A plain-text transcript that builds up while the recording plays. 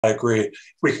I agree.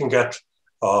 We can get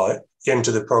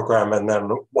into the program, and then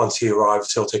once he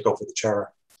arrives, he'll take over the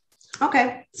chair.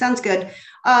 Okay, sounds good.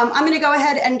 I'm going to go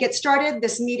ahead and get started.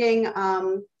 This meeting,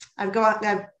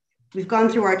 we've gone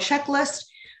through our checklist.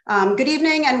 Good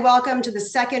evening and welcome to the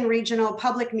second regional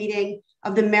public meeting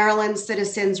of the Maryland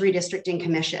Citizens Redistricting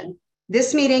Commission.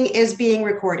 This meeting is being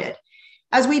recorded.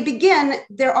 As we begin,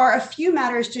 there are a few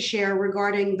matters to share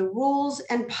regarding the rules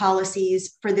and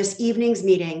policies for this evening's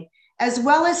meeting, as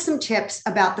well as some tips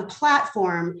about the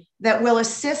platform that will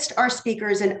assist our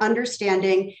speakers in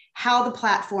understanding how the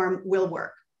platform will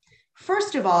work.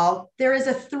 First of all, there is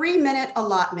a 3-minute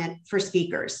allotment for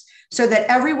speakers so that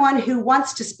everyone who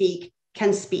wants to speak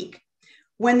can speak.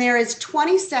 When there is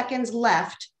 20 seconds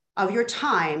left of your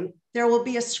time, there will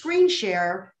be a screen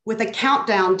share with a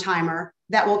countdown timer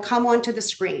that will come onto the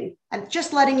screen, and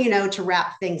just letting you know to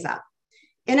wrap things up.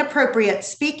 Inappropriate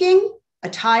speaking,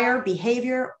 attire,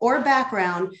 behavior, or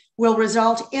background will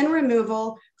result in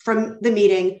removal from the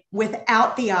meeting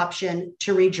without the option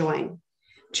to rejoin.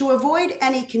 To avoid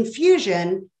any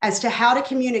confusion as to how to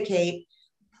communicate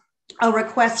a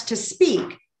request to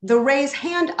speak, the raise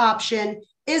hand option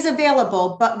is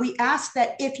available, but we ask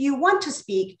that if you want to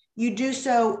speak, you do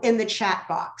so in the chat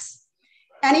box.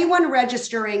 Anyone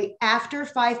registering after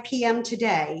 5 p.m.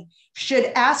 today should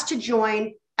ask to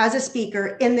join as a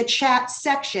speaker in the chat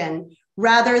section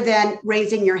rather than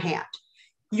raising your hand.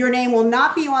 Your name will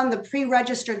not be on the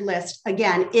pre-registered list,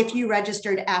 again, if you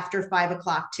registered after 5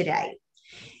 o'clock today.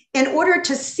 In order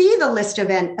to see the list of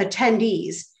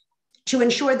attendees, to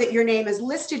ensure that your name is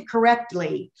listed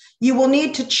correctly, you will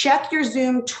need to check your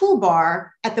Zoom toolbar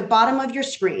at the bottom of your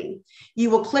screen. You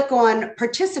will click on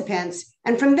participants,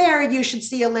 and from there, you should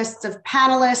see a list of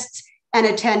panelists and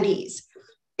attendees.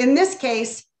 In this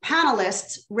case,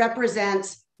 panelists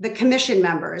represents the commission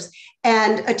members,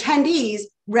 and attendees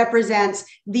represents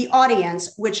the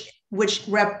audience, which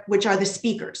are the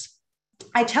speakers.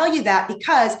 I tell you that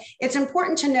because it's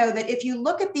important to know that if you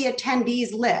look at the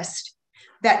attendees list,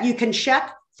 that you can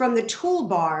check from the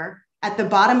toolbar at the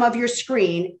bottom of your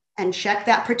screen and check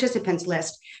that participants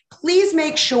list. Please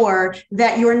make sure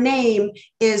that your name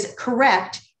is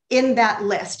correct in that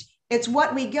list. It's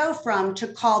what we go from to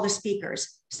call the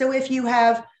speakers. So if you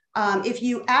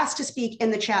ask to speak in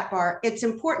the chat bar, it's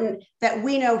important that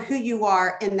we know who you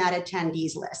are in that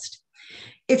attendees list.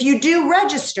 If you did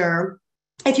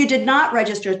not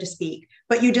register to speak,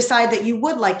 but you decide that you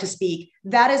would like to speak,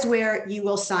 that is where you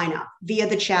will sign up via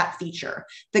the chat feature.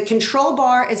 The control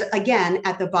bar is again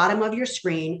at the bottom of your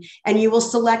screen, and you will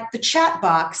select the chat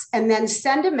box and then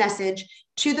send a message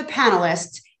to the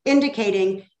panelists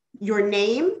indicating your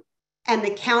name and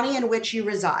the county in which you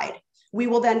reside. We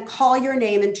will then call your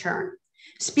name in turn.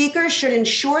 Speakers should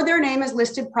ensure their name is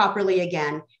listed properly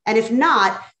again, and if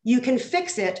not, you can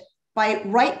fix it by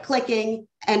right-clicking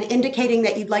and indicating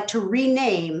that you'd like to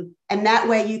rename, and that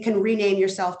way you can rename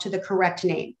yourself to the correct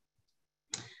name.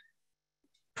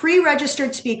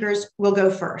 Pre-registered speakers will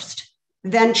go first.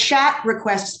 Then chat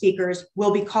request speakers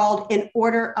will be called in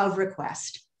order of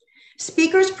request.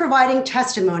 Speakers providing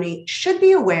testimony should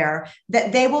be aware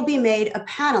that they will be made a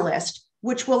panelist,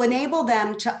 which will enable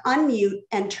them to unmute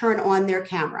and turn on their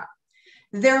camera.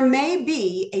 There may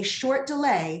be a short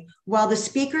delay while the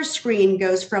speaker screen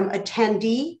goes from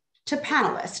attendee to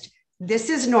panelist. This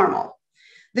is normal.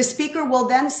 The speaker will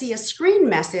then see a screen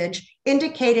message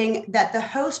indicating that the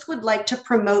host would like to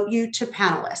promote you to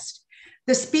panelist.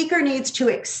 The speaker needs to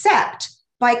accept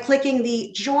by clicking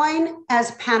the Join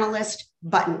as Panelist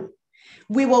button.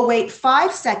 We will wait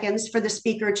 5 seconds for the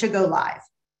speaker to go live.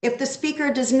 If the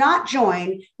speaker does not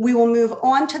join, we will move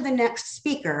on to the next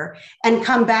speaker and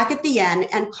come back at the end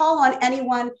and call on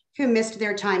anyone who missed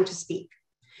their time to speak.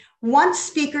 Once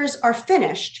speakers are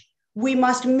finished, we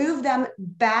must move them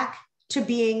back to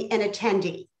being an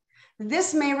attendee.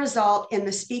 This may result in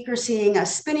the speaker seeing a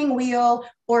spinning wheel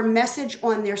or message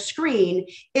on their screen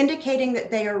indicating that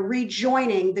they are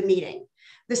rejoining the meeting.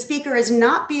 The speaker is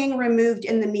not being removed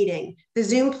in the meeting. The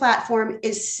Zoom platform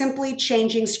is simply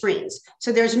changing screens.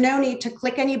 So there's no need to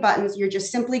click any buttons. You're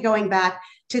just simply going back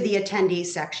to the attendees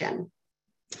section.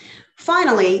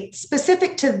 Finally,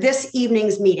 specific to this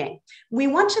evening's meeting, we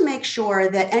want to make sure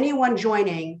that anyone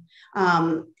joining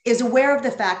is aware of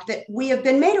the fact that we have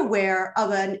been made aware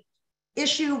of an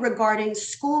issue regarding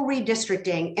school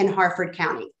redistricting in Harford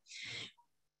County.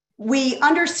 We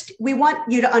want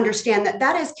you to understand that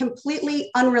that is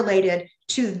completely unrelated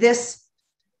to this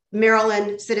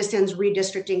Maryland Citizens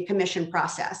Redistricting Commission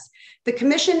process. The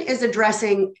commission is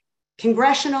addressing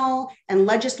congressional and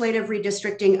legislative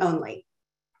redistricting only.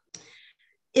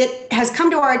 it has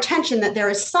come to our attention that there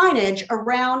is signage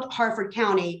around Harford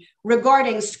County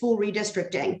regarding school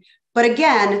redistricting. But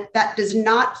again, that does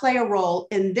not play a role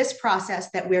in this process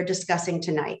that we're discussing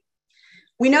tonight.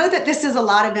 We know that this is a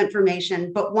lot of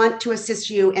information, but want to assist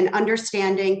you in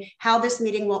understanding how this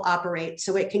meeting will operate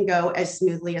so it can go as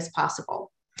smoothly as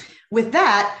possible. With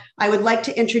that, I would like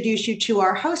to introduce you to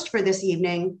our host for this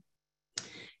evening,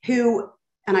 who,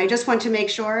 and I just want to make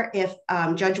sure if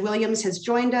Judge Williams has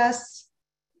joined us.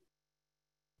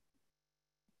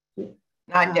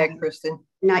 Not yet, Kristen.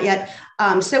 Not yet.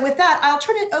 So with that, I'll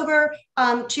turn it over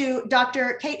to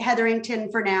Dr. Kate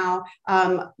Hetherington for now.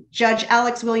 Judge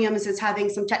Alex Williams is having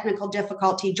some technical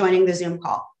difficulty joining the Zoom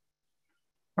call.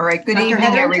 All right, good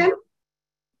evening, everyone.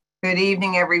 Good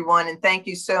evening, everyone, and thank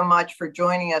you so much for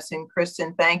joining us. And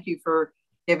Kristen, thank you for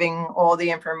giving all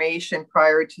the information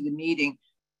prior to the meeting.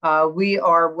 We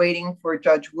are waiting for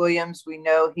Judge Williams. We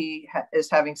know he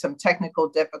is having some technical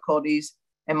difficulties.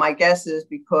 And my guess is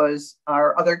because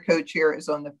our other co-chair is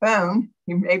on the phone,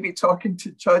 he may be talking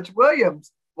to Judge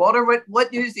Williams. Walter,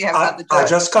 what news do you have about the judge? I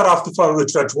just got off the phone with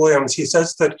Judge Williams. He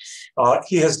says that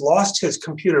he has lost his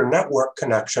computer network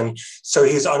connection, so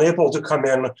he's unable to come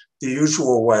in the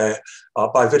usual way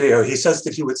by video. He says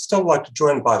that he would still like to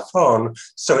join by phone,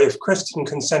 so if Kristen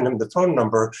can send him the phone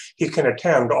number, he can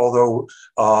attend, although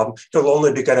he'll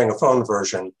only be getting a phone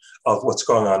version of what's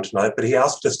going on tonight. But he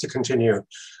asked us to continue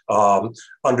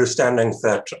understanding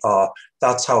that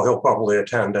that's how he'll probably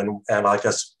attend, and I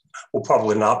guess will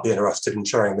probably not be interested in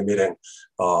sharing the meeting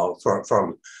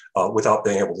without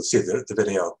being able to see the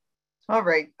video. All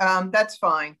right, that's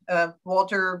fine.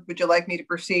 Walter, would you like me to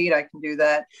proceed? I can do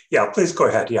that. Yeah, please go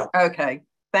ahead, yeah. Okay,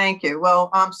 thank you. Well,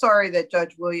 I'm sorry that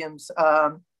Judge Williams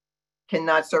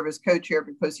cannot serve as co-chair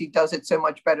because he does it so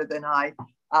much better than I.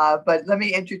 But let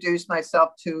me introduce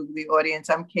myself to the audience.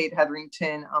 I'm Kate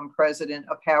Hetherington. I'm president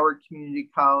of Howard Community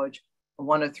College,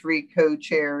 one of 3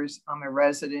 co-chairs. I'm a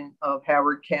resident of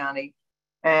Howard County.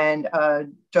 And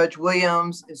Judge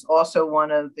Williams is also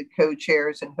one of the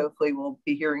co-chairs, and hopefully we'll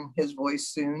be hearing his voice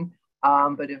soon.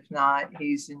 But if not,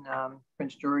 he's in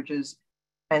Prince George's.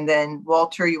 And then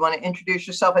Walter, you want to introduce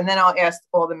yourself? And then I'll ask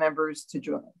all the members to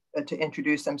join, to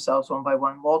introduce themselves one by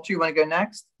one. Walter, you want to go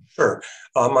next? Sure.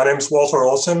 My name is Walter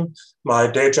Olson. My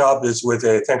day job is with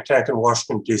a think tank in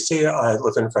Washington, D.C. I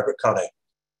live in Frederick County.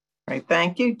 Great,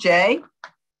 thank you. Jay?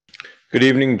 Good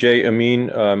evening, Jay Amin.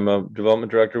 I'm a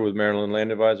development director with Maryland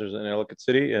Land Advisors in Ellicott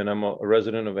City, and I'm a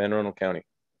resident of Anne Arundel County.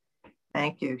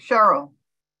 Thank you. Cheryl?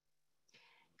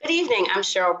 Good evening. I'm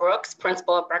Cheryl Brooks,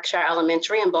 principal of Berkshire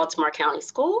Elementary in Baltimore County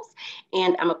Schools,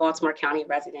 and I'm a Baltimore County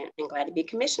resident and glad to be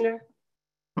commissioner.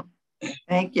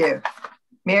 Thank you.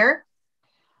 Mayor?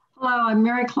 Hello, I'm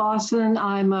Mary Clausen.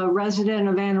 I'm a resident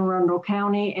of Anne Arundel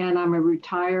County, and I'm a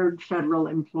retired federal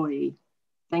employee.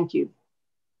 Thank you.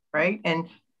 Right, and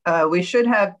we should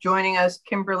have joining us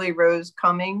Kimberly Rose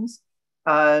Cummings.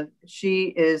 She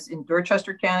is in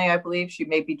Dorchester County, I believe. She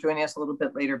may be joining us a little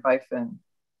bit later by phone.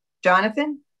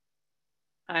 Jonathan?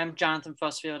 I'm Jonathan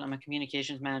Fussfield. I'm a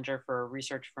communications manager for a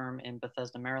research firm in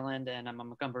Bethesda, Maryland, and I'm a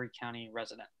Montgomery County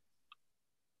resident.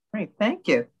 Great, thank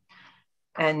you.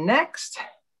 And next,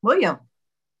 William.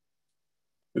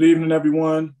 Good evening,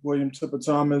 everyone. William Tipper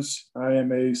Thomas. I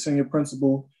am a senior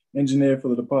principal engineer for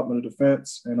the Department of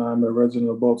Defense, and I'm a resident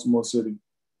of Baltimore City.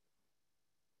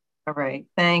 All right,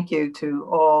 thank you to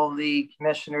all the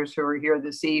commissioners who are here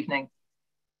this evening.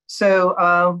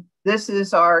 So this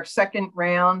is our second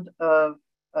round of,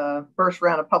 first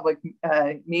round of public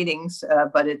meetings,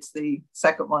 but it's the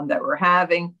second one that we're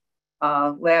having.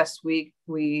 Last week,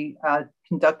 we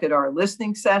conducted our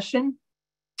listening session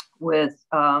with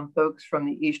folks from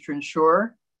the Eastern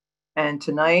Shore. And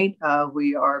tonight,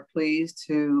 we are pleased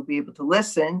to be able to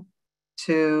listen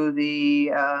to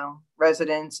the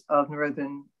residents of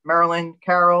Northern Maryland,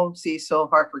 Carroll, Cecil,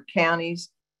 Harford counties.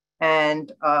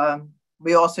 And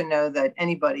we also know that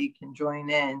anybody can join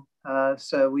in.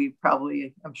 So we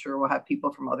probably, I'm sure we'll have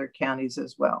people from other counties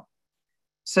as well.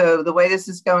 So the way this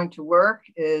is going to work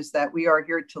is that we are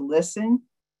here to listen.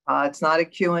 It's not a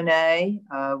Q&A.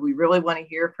 We really want to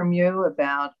hear from you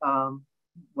about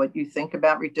what you think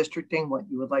about redistricting, what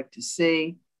you would like to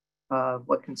see,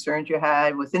 what concerns you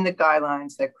had within the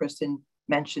guidelines that Kristen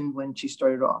mentioned when she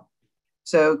started off.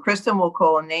 So Kristen will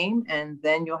call a name and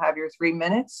then you'll have your 3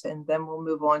 minutes and then we'll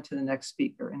move on to the next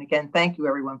speaker. And again, thank you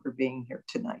everyone for being here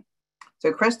tonight.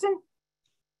 So Kristen?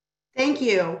 Thank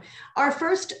you. Our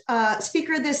first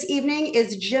speaker this evening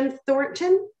is Jim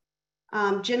Thornton.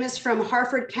 Jim is from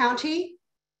Harford County.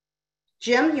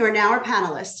 Jim, you are now our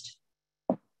panelist.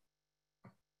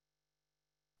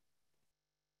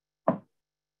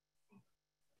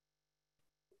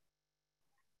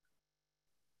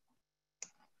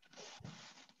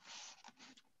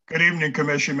 Good evening,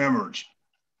 Commission members.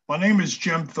 My name is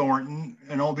Jim Thornton,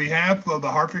 and on behalf of the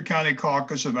Harford County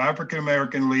Caucus of African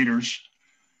American Leaders,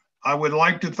 I would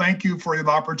like to thank you for the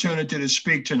opportunity to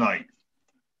speak tonight.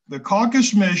 The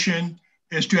caucus mission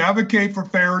is to advocate for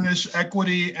fairness,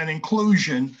 equity, and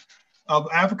inclusion of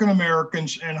African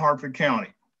Americans in Harford County.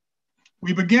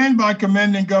 We begin by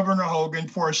commending Governor Hogan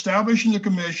for establishing the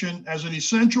commission as an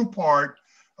essential part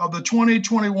of the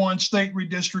 2021 state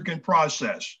redistricting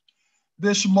process.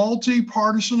 This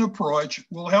multi-partisan approach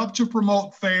will help to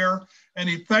promote fair and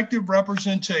effective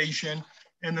representation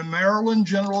in the Maryland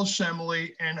General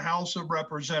Assembly and House of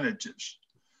Representatives.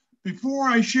 Before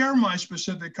I share my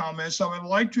specific comments, I would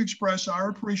like to express our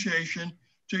appreciation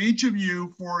to each of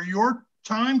you for your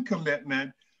time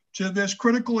commitment to this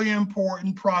critically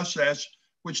important process,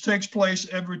 which takes place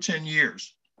every 10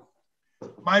 years.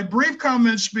 My brief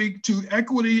comments speak to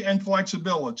equity and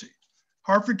flexibility.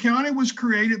 Harford County was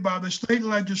created by the state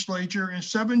legislature in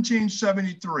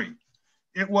 1773.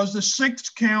 It was the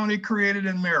 6th county created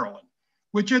in Maryland,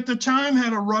 which at the time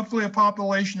had roughly a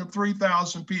population of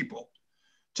 3,000 people.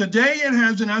 Today, it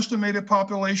has an estimated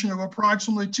population of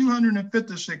approximately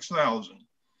 256,000.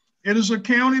 It is a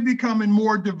county becoming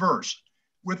more diverse,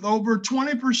 with over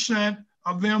 20%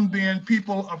 of them being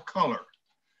people of color.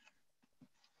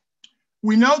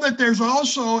 We know that there's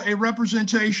also a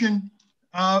representation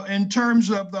in terms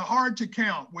of the hard to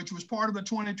count, which was part of the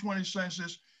 2020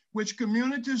 census, which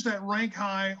communities that rank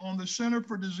high on the Center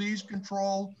for Disease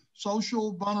Control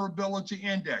Social Vulnerability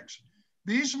Index.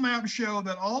 These maps show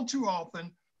that all too often,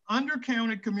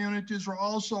 undercounted communities are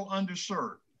also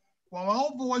underserved. While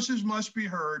all voices must be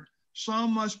heard,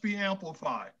 some must be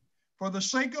amplified. For the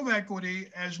sake of equity,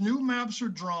 as new maps are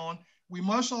drawn, we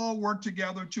must all work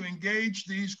together to engage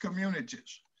these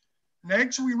communities.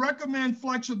 Next, we recommend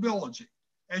flexibility.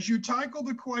 As you tackle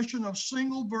the question of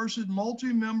single versus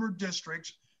multi-member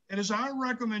districts, it is our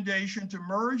recommendation to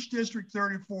merge District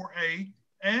 34A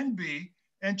and B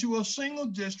into a single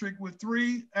district with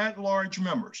 3 at-large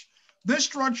members. This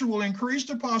structure will increase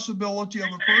the possibility of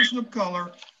a person of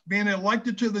color being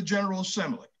elected to the General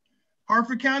Assembly.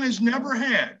 Harford County has never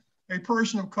had a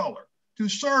person of color to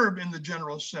serve in the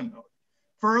General Assembly.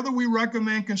 Further, we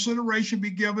recommend consideration be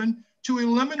given to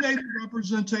eliminate a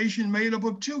representation made up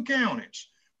of 2 counties.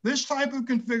 This type of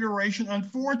configuration,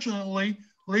 unfortunately,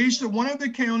 leads to one of the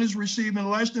counties receiving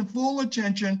less than full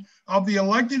attention of the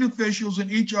elected officials in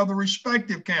each of the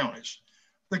respective counties.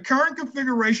 The current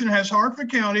configuration has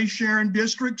Harford County sharing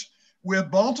districts with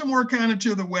Baltimore County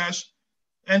to the west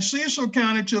and Cecil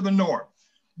County to the north.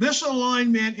 This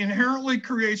alignment inherently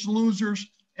creates losers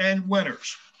and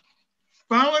winners.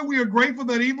 Finally, we are grateful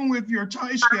that even with your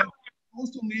tight schedule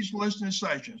hosting these listening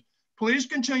sessions, please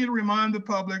continue to remind the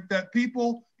public that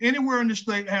people anywhere in the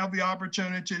state have the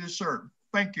opportunity to serve.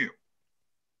 Thank you.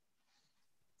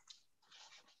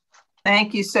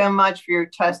 Thank you so much for your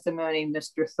testimony,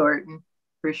 Mr. Thornton.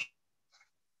 Appreciate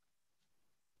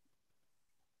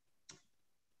it.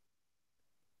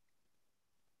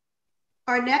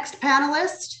 Our next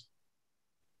panelist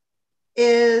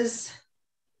is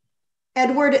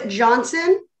Edward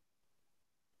Johnson.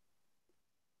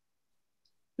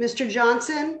 Mr.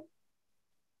 Johnson,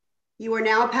 you are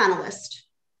now a panelist.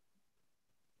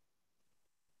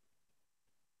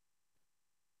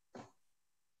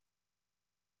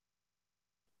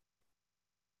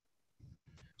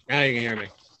 Now you can hear me.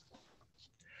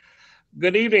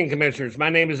 Good evening, Commissioners. My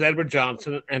name is Edward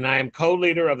Johnson, and I am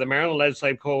co-leader of the Maryland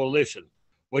Legislative Coalition,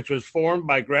 which was formed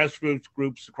by grassroots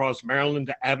groups across Maryland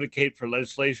to advocate for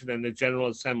legislation in the General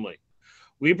Assembly.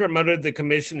 We promoted the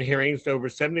commission hearings to over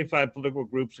 75 political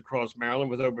groups across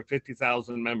Maryland with over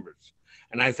 50,000 members.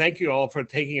 And I thank you all for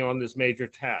taking on this major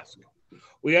task.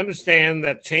 We understand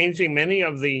that changing many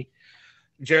of the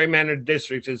gerrymandered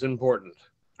districts is important.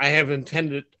 I have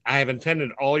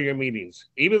attended all your meetings.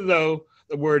 Even though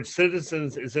the word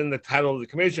citizens is in the title of the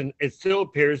commission, it still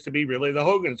appears to be really the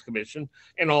Hogan's Commission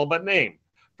in all but name.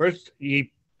 First,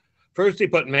 he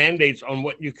put mandates on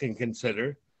what you can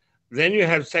consider. Then you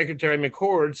have Secretary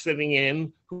McCord sitting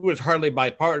in, who is hardly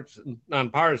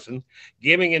nonpartisan,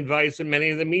 giving advice in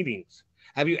many of the meetings.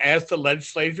 Have you asked the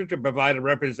legislature to provide a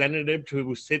representative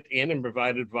to sit in and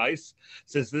provide advice,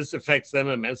 since this affects them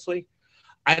immensely?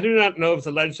 I do not know if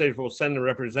the legislature will send a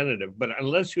representative, but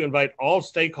unless you invite all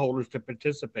stakeholders to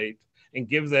participate and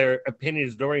give their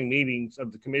opinions during meetings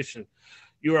of the commission,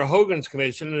 you are Hogan's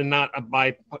Commission and not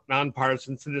a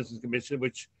nonpartisan citizens commission,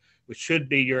 which should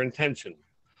be your intention.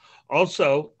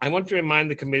 Also, I want to remind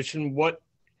the commission what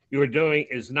you are doing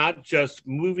is not just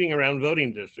moving around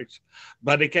voting districts,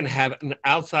 but it can have an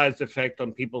outsized effect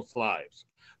on people's lives.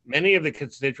 Many of the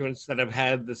constituents that have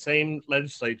had the same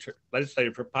legislator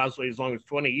for possibly as long as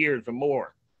 20 years or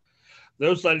more.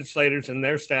 Those legislators and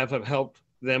their staff have helped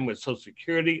them with Social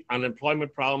Security,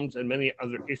 unemployment problems, and many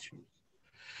other issues.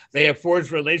 They have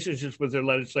forged relationships with their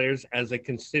legislators as a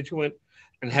constituent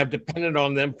and have depended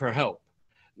on them for help.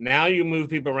 Now you move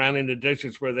people around into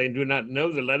districts where they do not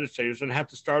know the legislators and have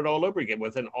to start all over again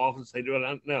with an office they do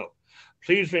not know.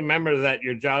 Please remember that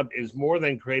your job is more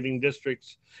than creating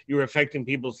districts. You're affecting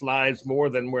people's lives more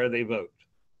than where they vote.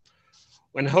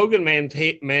 When Hogan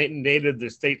mandated the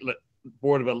state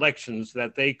Board of Elections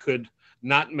that they could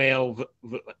not mail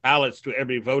ballots to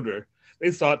every voter, they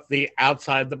thought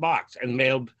outside the box and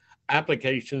mailed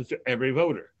applications to every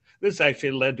voter. This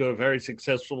actually led to a very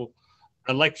successful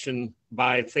election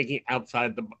by thinking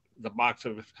outside the box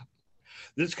of it.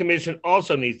 This commission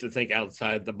also needs to think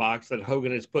outside the box that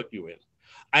Hogan has put you in.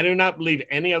 I do not believe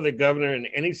any other governor in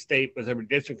any state with a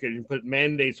redistricting can put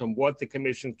mandates on what the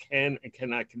commission can and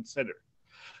cannot consider.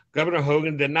 Governor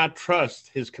Hogan did not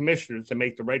trust his commissioners to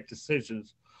make the right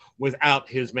decisions without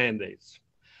his mandates.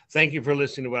 Thank you for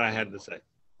listening to what I had to say.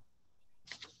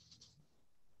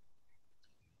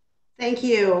 Thank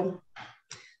you.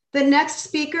 The next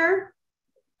speaker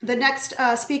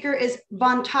is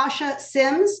Vantasha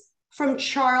Sims from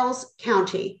Charles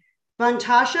County.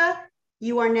 Vantasha,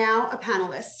 you are now a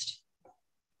panelist.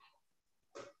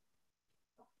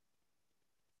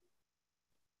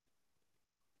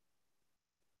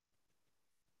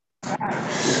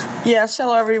 Yes,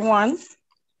 hello everyone.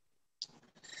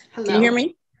 Hello. Can you hear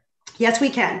me? Yes, we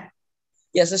can.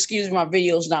 Yes, excuse me, my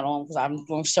video is not on because I'm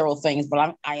doing several things,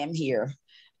 but I am here.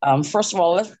 First of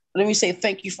all, let me say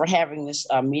thank you for having this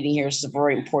meeting here. It's a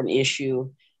very important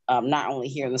issue, not only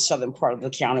here in the southern part of the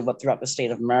county, but throughout the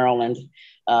state of Maryland.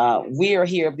 We are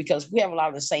here because we have a lot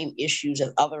of the same issues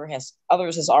that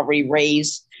others has already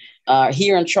raised.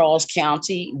 Here in Charles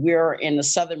County, we're in the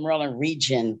Southern Maryland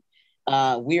region.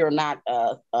 We are not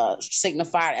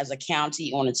signified as a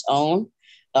county on its own.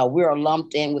 We are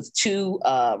lumped in with two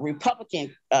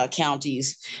Republican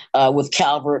counties with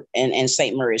Calvert and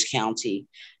St. Mary's County.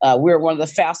 We're one of the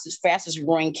fastest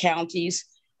growing counties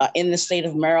in the state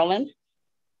of Maryland.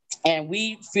 And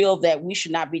we feel that we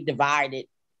should not be divided.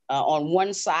 On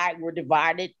one side, we're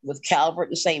divided with Calvert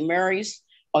and St. Mary's.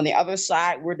 On the other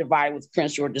side, we're divided with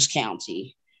Prince George's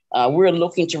County. We're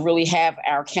looking to really have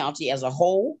our county as a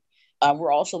whole.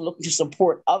 We're also looking to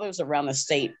support others around the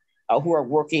state who are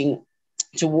working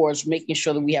towards making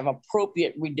sure that we have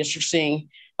appropriate redistricting,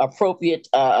 appropriate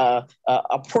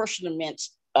apportionment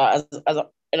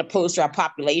in opposed to our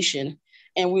population.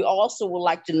 And we also would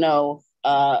like to know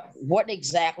what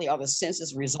exactly are the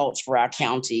census results for our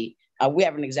county. We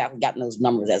haven't exactly gotten those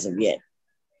numbers as of yet.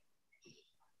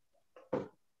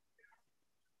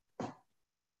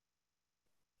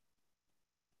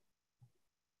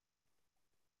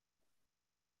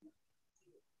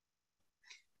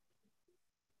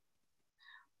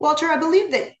 Walter, I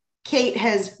believe that Kate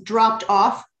has dropped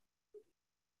off.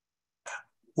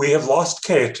 We have lost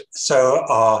Kate, so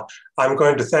I'm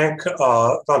going to thank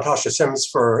Vantasha Sims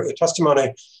for the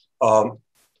testimony.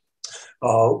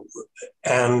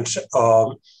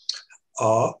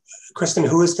 Kristen,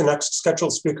 who is the next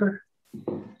scheduled speaker?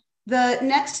 The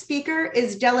next speaker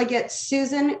is Delegate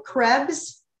Susan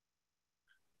Krebs.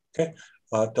 Okay,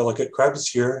 Delegate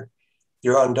Krebs, you're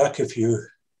on deck if you.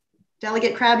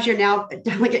 Delegate Krebs, you're now a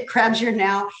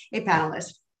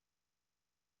panelist.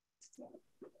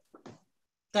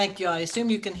 Thank you. I assume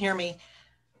you can hear me.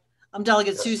 I'm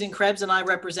Delegate Susan Krebs, and I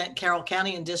represent Carroll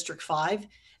County in District 5.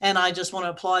 And I just want to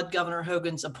applaud Governor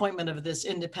Hogan's appointment of this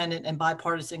independent and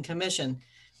bipartisan commission,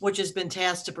 which has been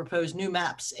tasked to propose new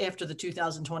maps after the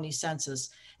 2020 census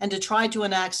and to try to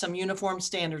enact some uniform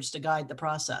standards to guide the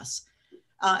process.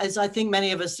 As I think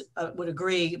many of us would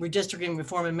agree, redistricting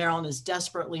reform in Maryland is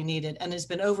desperately needed and has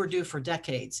been overdue for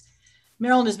decades.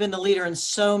 Maryland has been the leader in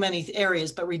so many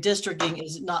areas, but redistricting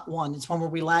is not one. It's one where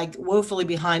we lag woefully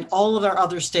behind all of our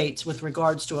other states with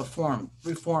regards to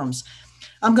reforms.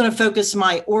 I'm going to focus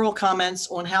my oral comments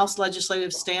on House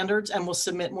legislative standards, and will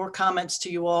submit more comments to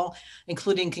you all,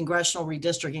 including congressional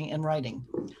redistricting in writing.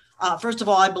 First of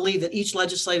all, I believe that each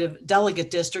legislative delegate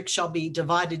district shall be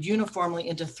divided uniformly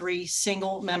into 3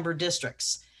 single-member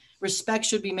districts. Respect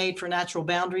should be made for natural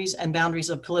boundaries and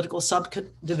boundaries of political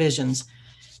subdivisions.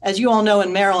 As you all know,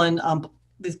 in Maryland,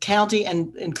 the county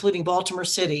and including Baltimore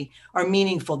City are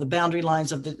meaningful, the boundary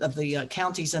lines of the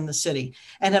counties and the city,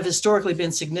 and have historically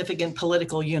been significant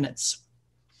political units.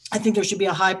 I think there should be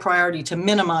a high priority to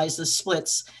minimize the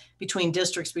splits between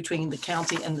districts between the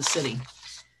county and the city.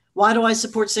 Why do I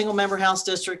support single member House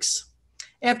districts?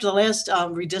 After the last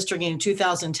redistricting in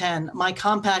 2010, my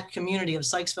compact community of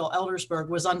Sykesville-Eldersburg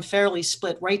was unfairly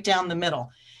split right down the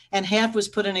middle, and half was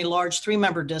put in a large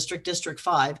 3-member district, District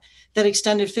 5, that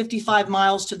extended 55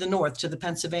 miles to the north to the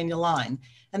Pennsylvania line.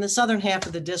 And the southern half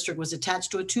of the district was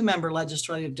attached to a 2-member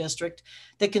legislative district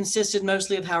that consisted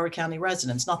mostly of Howard County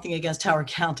residents, nothing against Howard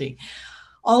County.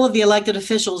 All of the elected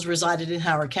officials resided in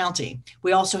Howard County.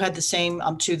 We also had the same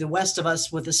to the west of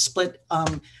us with a split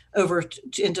over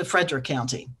into Frederick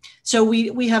County. So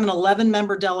we have an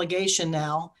 11-member delegation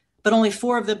now, but only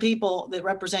 4 of the people that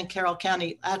represent Carroll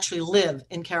County actually live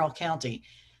in Carroll County.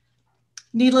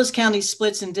 Needless county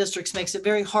splits and districts makes it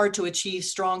very hard to achieve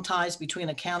strong ties between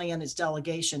a county and its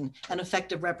delegation and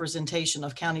effective representation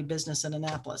of county business in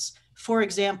Annapolis. For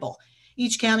example,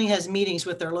 each county has meetings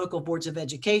with their local boards of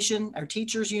education, our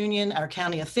teachers union, our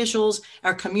county officials,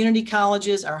 our community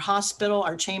colleges, our hospital,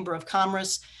 our chamber of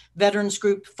commerce, veterans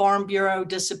group, farm bureau,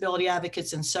 disability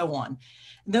advocates, and so on.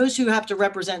 Those who have to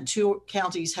represent 2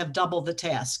 counties have double the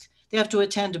task. They have to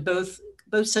attend to both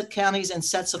set counties and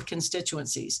sets of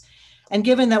constituencies. And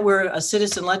given that we're a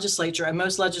citizen legislature and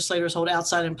most legislators hold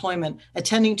outside employment,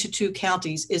 attending to 2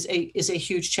 counties is a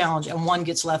huge challenge, and one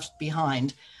gets left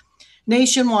behind.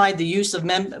 Nationwide, the use of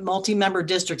multi-member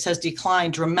districts has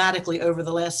declined dramatically over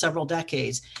the last several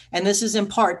decades. And this is in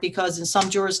part because in some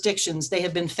jurisdictions, they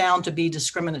have been found to be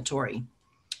discriminatory.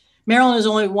 Maryland is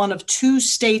only one of 2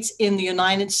 states in the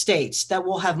United States that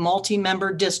will have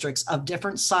multi-member districts of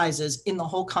different sizes in the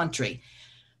whole country.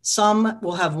 Some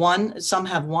will have 1, some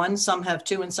have 1, some have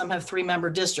 2, and some have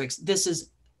 3-member districts.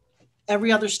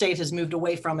 Every other state has moved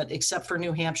away from it except for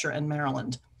New Hampshire and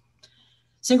Maryland.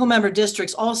 Single-member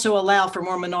districts also allow for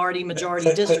more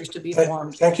minority-majority districts to be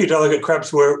formed. Thank you, Delegate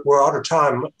Krebs. We're out of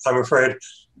time, I'm afraid.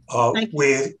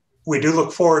 We do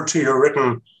look forward to your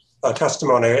written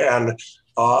testimony, and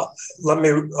let me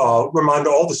remind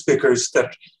all the speakers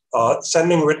that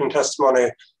sending written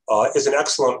testimony is an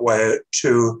excellent way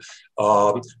to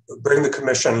bring the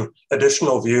Commission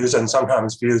additional views, and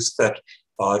sometimes views that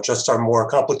just are more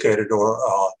complicated or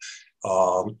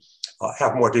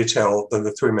have more detail than the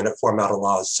 3-minute format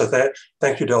allows. So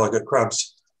thank you, Delegate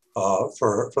Krebs,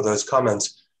 for those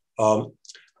comments.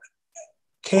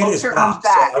 Kate is back, so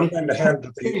I'm going to hand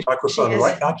the microphone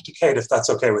right back to Kate, if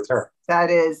that's okay with her. That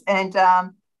is. And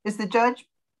is the judge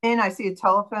in? I see a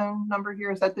telephone number here.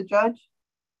 Is that the judge?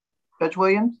 Judge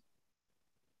Williams?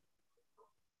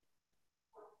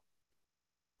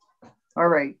 All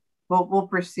right, we'll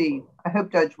proceed. I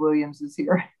hope Judge Williams is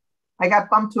here. I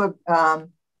got bumped to a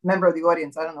member of the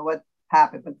audience. I don't know what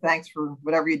happened, but thanks for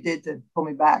whatever you did to pull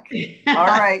me back. All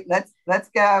right, let's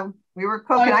go. We were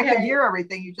cooking. Okay. I could hear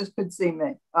everything. You just couldn't see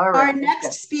me. All right. Our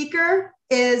next speaker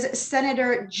is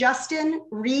Senator Justin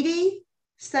Reedy.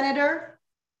 Senator,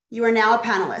 you are now a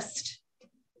panelist.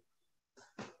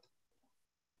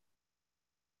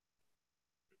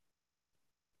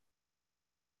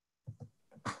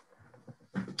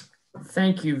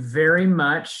 Thank you very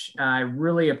much. I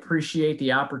really appreciate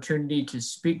the opportunity to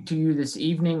speak to you this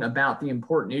evening about the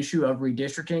important issue of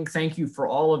redistricting. Thank you for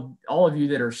all of you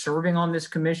that are serving on this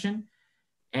commission.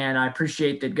 And I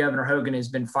appreciate that Governor Hogan has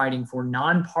been fighting for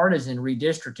nonpartisan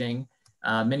redistricting.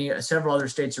 Several other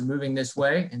states are moving this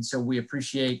way. And so we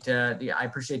appreciate, I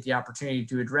appreciate the opportunity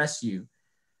to address you.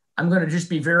 I'm going to just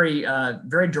be very,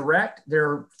 very direct. There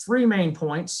are 3 main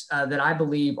points that I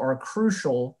believe are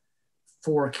crucial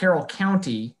for Carroll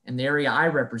County and the area I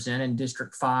represent in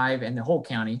District 5 and the whole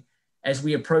county as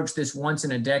we approach this once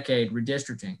in a decade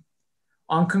redistricting.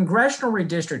 On congressional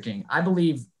redistricting, I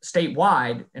believe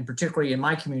statewide, and particularly in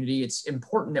my community, it's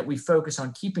important that we focus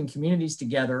on keeping communities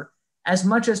together as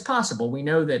much as possible. We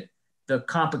know that the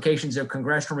complications of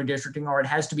congressional redistricting are it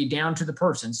has to be down to the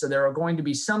person. So there are going to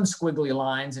be some squiggly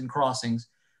lines and crossings,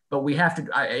 but we have to,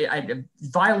 it's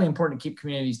vitally important to keep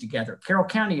communities together. Carroll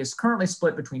County is currently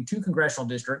split between 2 congressional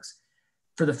districts.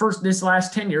 For this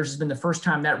last 10 years has been the first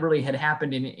time that really had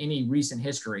happened in any recent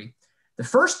history. The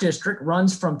first district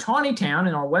runs from Taneytown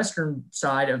in our western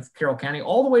side of Carroll County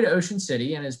all the way to Ocean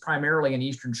City and is primarily an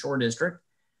Eastern Shore district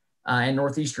in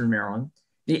northeastern Maryland.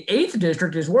 The 8th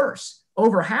district is worse.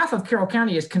 Over half of Carroll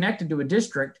County is connected to a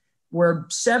district where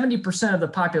 70% of the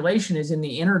population is in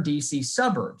the inner DC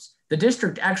suburbs. The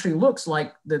district actually looks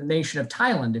like the nation of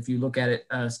Thailand if you look at it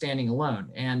standing alone.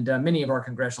 And many of our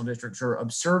congressional districts are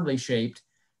absurdly shaped,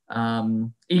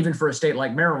 even for a state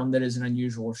like Maryland that is an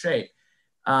unusual shape.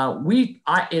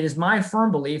 It is my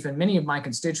firm belief, and many of my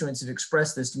constituents have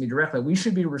expressed this to me directly, we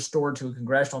should be restored to a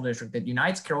congressional district that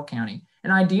unites Carroll County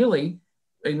and ideally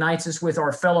unites us with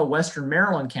our fellow Western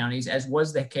Maryland counties, as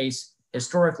was the case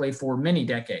historically for many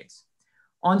decades.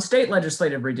 On state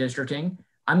legislative redistricting,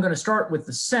 I'm going to start with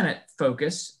the Senate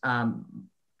focus.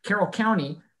 Carroll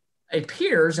County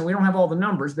appears, and we don't have all the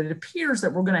numbers, but it appears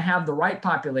that we're going to have the right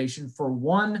population for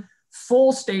one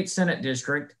full state Senate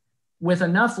district with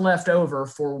enough left over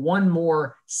for one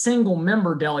more single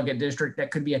member delegate district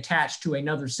that could be attached to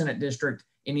another Senate district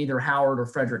in either Howard or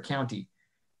Frederick County.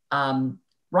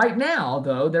 Right now,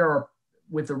 though, there are,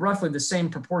 with roughly the same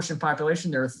proportion population,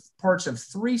 there are parts of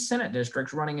 3 Senate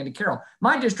districts running into Carroll.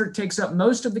 My district takes up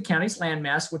most of the county's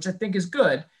landmass, which I think is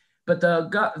good, but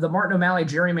the Martin O'Malley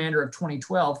gerrymander of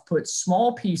 2012 put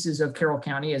small pieces of Carroll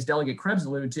County, as Delegate Krebs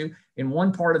alluded to, in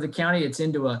one part of the county. It's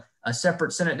into a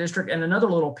separate Senate district, and another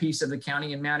little piece of the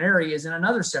county in Mount Airy is in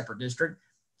another separate district.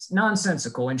 It's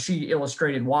nonsensical, and she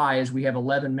illustrated why, as we have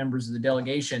 11 members of the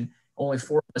delegation, only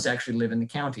 4 of us actually live in the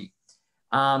county.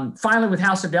 Finally, with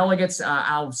House of Delegates,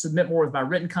 I'll submit more with my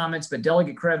written comments, but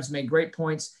Delegate Krebs made great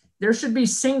points. There should be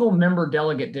single member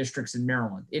delegate districts in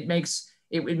Maryland. It makes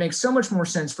so much more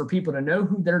sense for people to know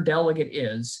who their delegate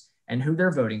is and who they're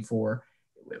voting for,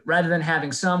 rather than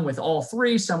having some with all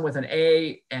 3, some with an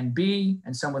A and B,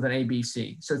 and some with an A, B,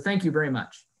 C. So thank you very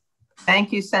much.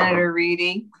 Thank you, Senator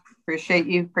Reedy. Appreciate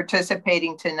you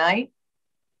participating tonight.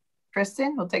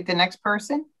 Kristen, we'll take the next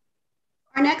person.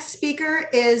 Our next speaker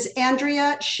is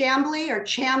Andrea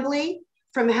Chambly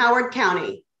from Howard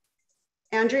County.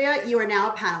 Andrea, you are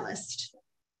now a panelist.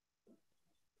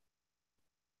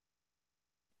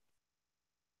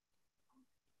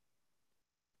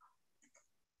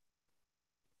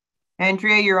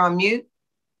 Andrea, you're on mute.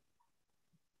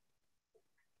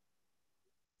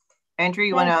 Andrea,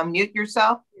 you want to unmute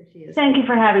yourself? Thank you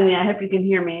for having me. I hope you can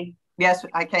hear me. Yes,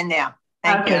 I can now.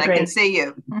 Thank you. And I can see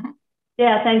you.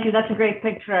 Yeah, thank you. That's a great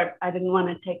picture. I didn't want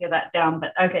to take that down,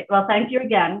 but okay. Well, thank you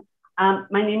again. My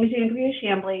name is Andrea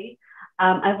Chambly.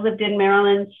 I've lived in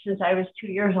Maryland since I was 2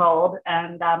 years old,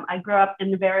 and I grew up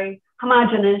in the very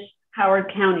homogeneous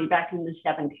Howard County back in the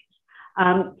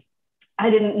 70s. I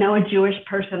didn't know a Jewish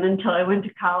person until I went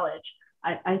to college.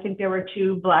 I think there were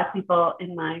 2 Black people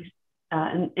in my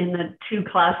in the 2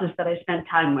 classes that I spent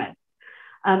time with.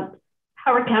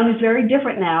 Howard County is very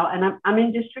different now, and I'm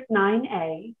in District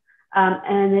 9A,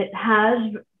 and it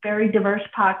has very diverse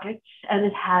pockets, and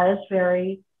it has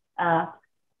very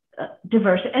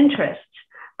diverse interests.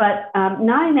 But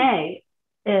 9A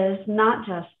is not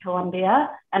just Columbia,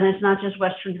 and it's not just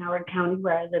Western Howard County,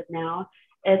 where I live now.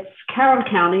 It's Carroll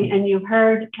County, and you've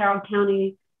heard Carroll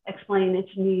County explain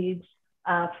its needs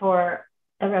for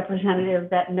a representative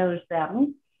that knows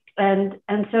them, and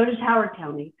so does Howard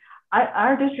County.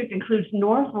 Our district includes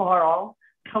North Laurel,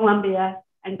 Columbia,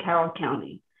 and Carroll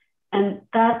County, and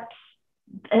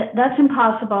that's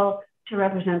impossible to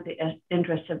represent the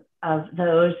interests of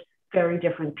those very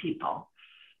different people.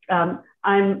 I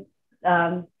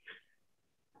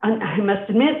must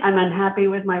admit, I'm unhappy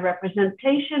with my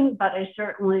representation, but I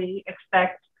certainly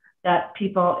expect that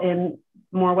people in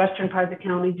more western part of the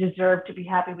county deserve to be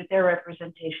happy with their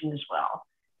representation as well.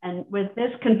 And with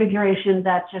this configuration,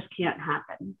 that just can't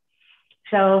happen.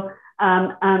 So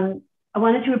I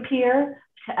wanted to appear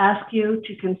to ask you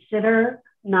to consider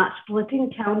not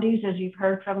splitting counties, as you've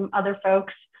heard from other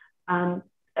folks,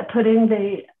 putting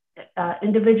the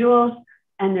individuals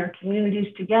and their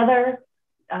communities together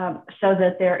so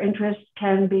that their interests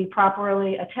can be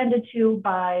properly attended to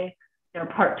by their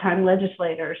part-time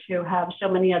legislators who have so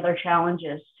many other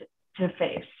challenges to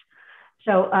face.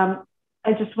 So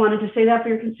I just wanted to say that for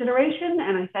your consideration,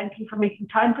 and I thank you for making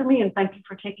time for me, and thank you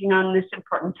for taking on this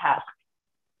important task.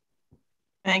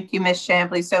 Thank you, Ms.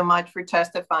 Chambly, so much for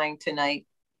testifying tonight.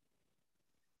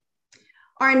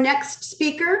 Our next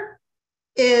speaker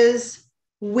is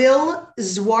Will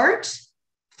Zwart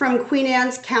from Queen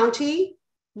Anne's County.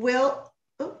 Will,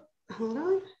 oh, hold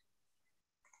on.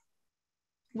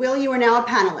 Will, you are now a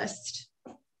panelist.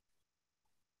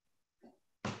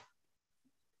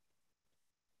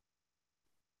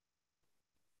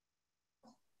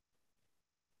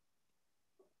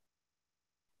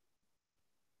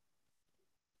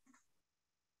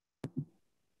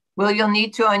 Will, you'll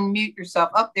need to unmute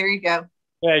yourself. Oh, there you go.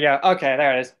 There you go. Okay,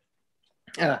 there it is.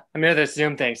 I'm into this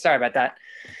Zoom thing. Sorry about that.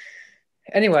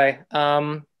 Anyway,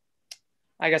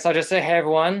 I guess I'll just say, hey,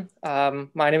 everyone.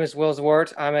 My name is Will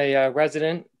Zwart. I'm a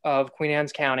resident of Queen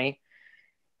Anne's County.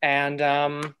 And,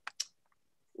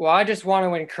 well, I just want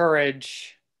to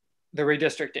encourage the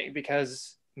redistricting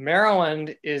because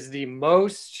Maryland is the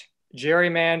most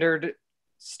gerrymandered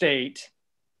state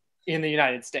in the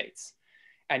United States.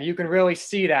 And you can really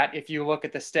see that if you look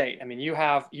at the state. I mean, you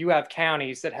have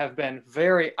counties that have been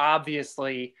very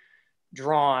obviously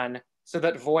drawn so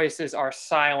that voices are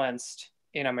silenced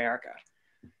in America.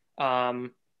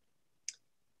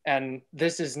 And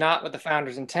this is not what the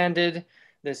founders intended.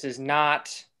 This is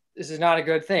not a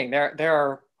good thing. There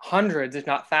are hundreds, if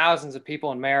not thousands, of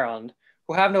people in Maryland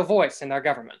who have no voice in their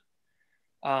government.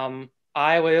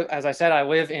 As I said, I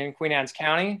live in Queen Anne's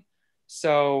County.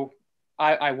 So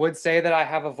I would say that I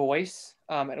have a voice,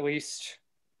 at least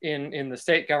in the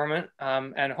state government,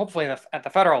 and hopefully at the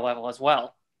federal level as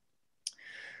well.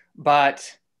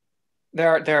 But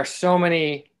there are so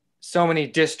many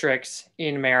districts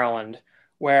in Maryland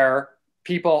where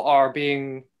people are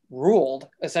being ruled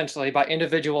essentially by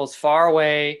individuals far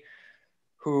away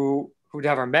who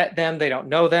never met them. They don't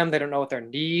know them. They don't know what their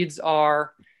needs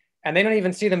are. And they don't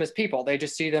even see them as people. They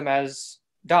just see them as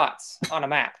dots on a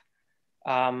map.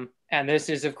 And this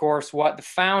is, of course, what the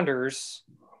founders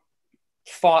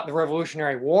fought the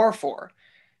Revolutionary War for.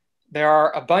 There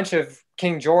are a bunch of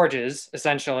King Georges,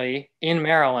 essentially, in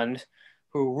Maryland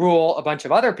who rule a bunch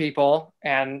of other people,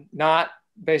 and not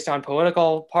based on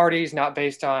political parties, not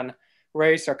based on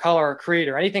race or color or creed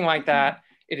or anything like that.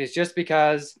 It is just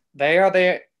because they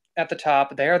are at the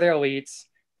top, they are the elites,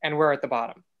 and we're at the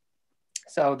bottom.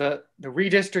 So the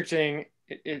redistricting,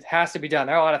 it has to be done.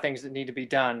 There are a lot of things that need to be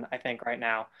done, I think, right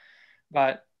now.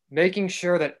 But making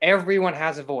sure that everyone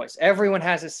has a voice, everyone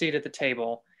has a seat at the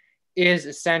table, is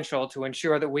essential to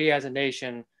ensure that we as a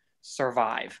nation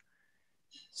survive.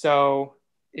 So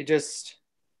it's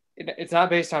not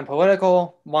based on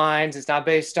political lines. It's not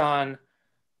based on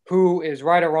who is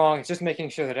right or wrong. It's just making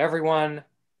sure that everyone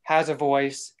has a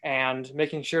voice and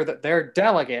making sure that their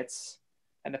delegates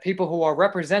and the people who are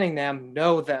representing them and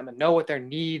know what their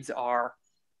needs are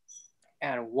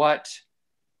and what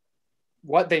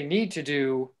they need to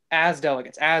do as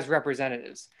delegates, as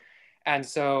representatives. And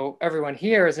so everyone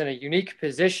here is in a unique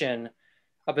position,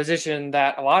 a position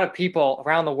that a lot of people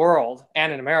around the world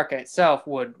and in America itself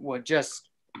would just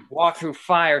walk through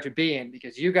fire to be in,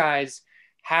 because you guys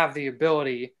have the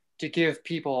ability to give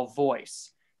people a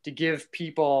voice, to give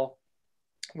people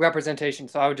representation.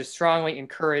 So I would just strongly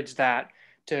encourage that,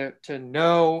 to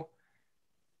know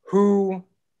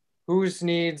whose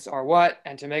needs are what,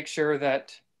 and to make sure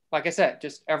that, like I said,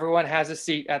 just everyone has a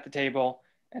seat at the table,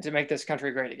 and to make this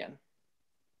country great again.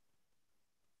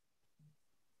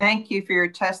 Thank you for your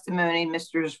testimony,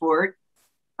 Mr. Zwart.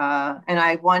 And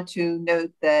I want to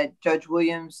note that Judge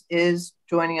Williams is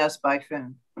joining us by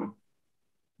phone.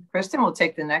 Kristen, we'll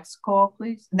take the next call,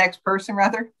 please. Next person,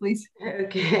 rather, please.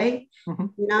 Okay,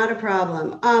 not a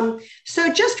problem.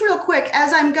 So just real quick,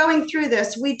 as I'm going through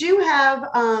this, we do have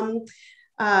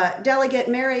Delegate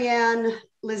Marianne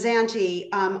Lisanti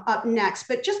up next.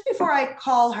 But just before I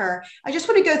call her, I just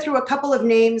want to go through a couple of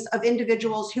names of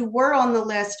individuals who were on the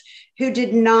list who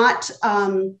did not,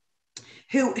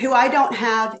 who I don't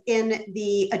have in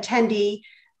the attendee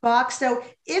box. So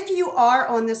if you are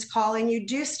on this call and you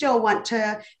do still want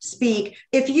to speak,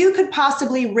 if you could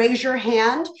possibly raise your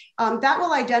hand, that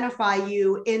will identify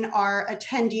you in our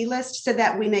attendee list so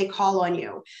that we may call on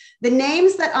you. The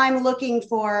names that I'm looking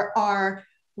for are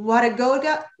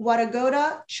Waragoda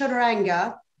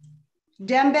Churanga,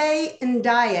 Dembe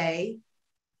Ndaye,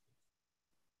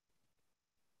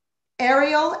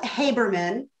 Ariel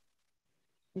Haberman,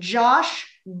 Josh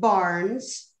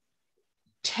Barnes,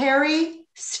 Terry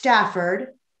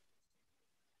Stafford,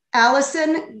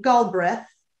 Allison Galbraith,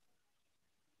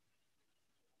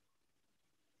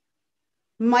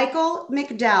 Michael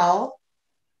McDowell,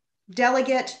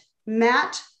 Delegate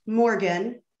Matt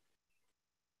Morgan.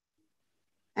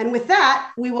 And with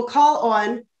that, we will call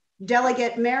on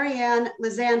Delegate Marianne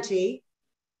Lisanti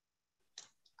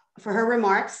for her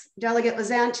remarks. Delegate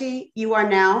Lisanti, you are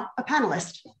now a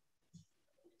panelist.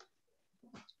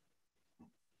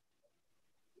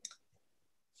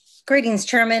 Greetings,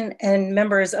 Chairman and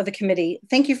members of the committee.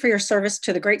 Thank you for your service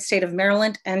to the great state of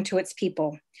Maryland and to its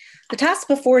people. The task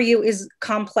before you is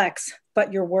complex,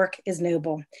 but your work is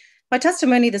noble. My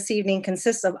testimony this evening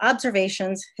consists of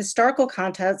observations, historical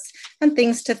context, and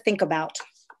things to think about.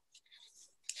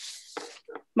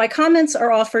 My comments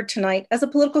are offered tonight as a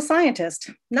political scientist,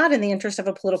 not in the interest of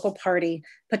a political party,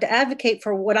 but to advocate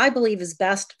for what I believe is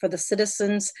best for the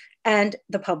citizens and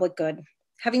the public good.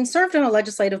 Having served in a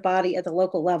legislative body at the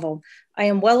local level, I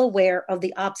am well aware of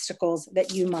the obstacles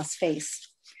that you must face.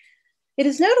 It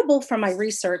is notable from my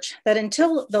research that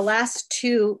until the last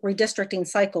two redistricting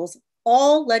cycles,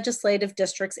 all legislative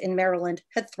districts in Maryland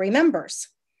had 3 members.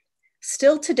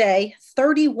 Still today,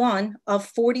 31 of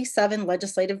 47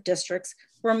 legislative districts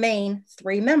remain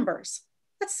 3 members.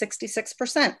 That's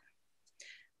 66%.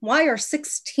 Why are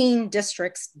 16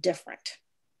 districts different?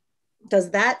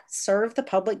 Does that serve the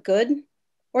public good,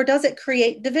 or does it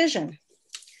create division?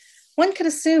 One could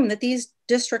assume that these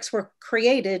districts were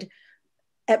created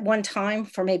at one time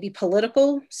for maybe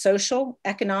political, social,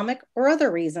 economic, or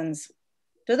other reasons.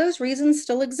 Do those reasons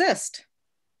still exist?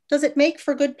 Does it make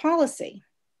for good policy?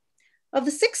 Of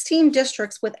the 16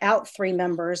 districts without 3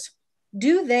 members,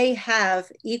 do they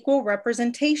have equal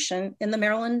representation in the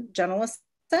Maryland General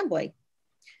Assembly?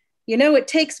 You know, it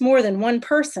takes more than one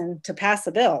person to pass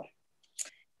a bill.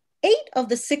 8 of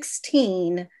the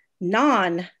 16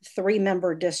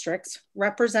 non-3-member districts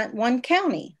represent one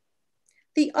county.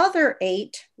 The other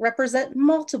 8 represent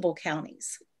multiple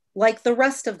counties, like the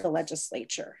rest of the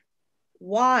legislature.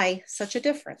 Why such a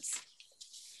difference?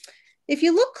 If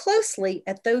you look closely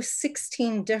at those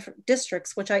 16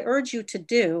 districts, which I urge you to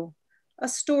do, a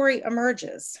story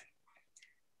emerges.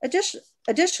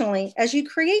 Additionally, as you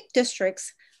create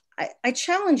districts, I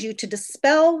challenge you to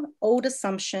dispel old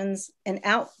assumptions and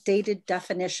outdated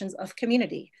definitions of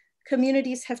community.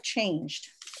 Communities have changed.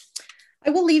 I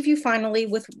will leave you finally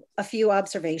with a few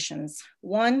observations.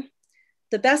 1,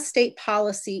 the best state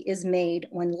policy is made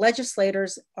when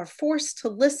legislators are forced to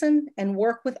listen and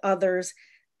work with others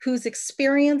whose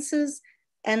experiences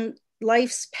and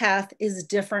life's path is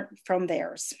different from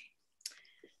theirs.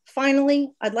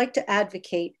 Finally, I'd like to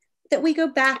advocate that we go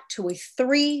back to a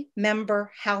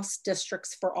 3-member House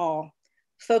districts for all,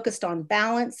 focused on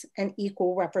balance and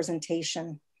equal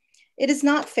representation. It is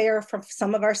not fair for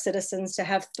some of our citizens to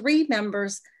have 3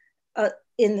 members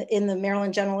in the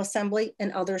Maryland General Assembly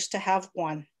and others to have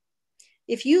 1.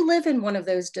 If you live in one of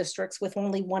those districts with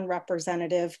only 1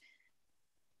 representative,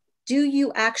 do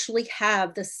you actually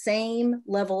have the same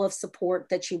level of support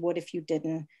that you would if you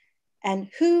didn't? And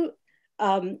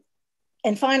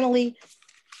and finally,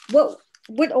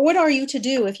 what are you to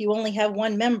do if you only have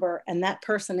 1 member and that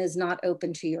person is not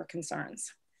open to your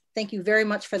concerns? Thank you very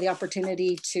much for the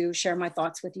opportunity to share my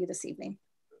thoughts with you this evening.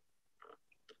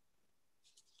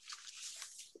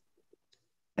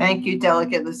 Thank you,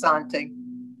 Delegate Lasante.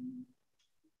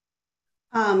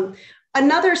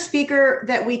 Another speaker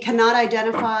that we cannot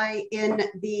identify in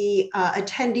the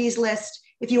attendees list,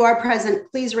 if you are present,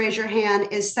 please raise your hand,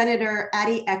 is Senator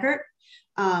Addie Eckert.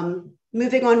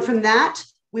 Moving on from that,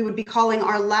 we would be calling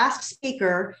our last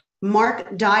speaker,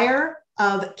 Mark Dyer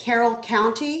of Carroll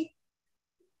County.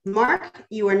 Mark,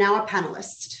 you are now a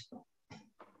panelist.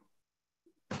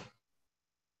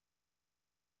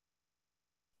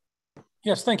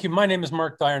 Yes, thank you. My name is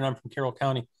Mark Dyer and I'm from Carroll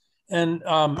County. And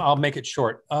I'll make it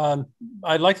short.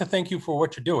 I'd like to thank you for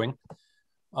what you're doing.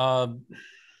 I'm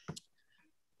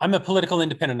a political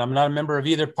independent. I'm not a member of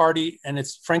either party, and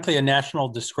it's frankly a national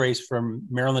disgrace for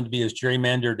Maryland to be as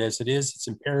gerrymandered as it is. It's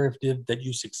imperative that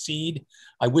you succeed.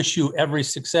 I wish you every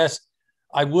success.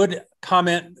 I would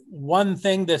comment one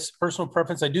thing, this personal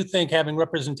preference. I do think having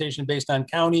representation based on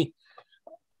county,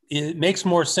 it makes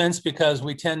more sense because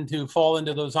we tend to fall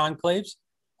into those enclaves.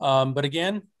 But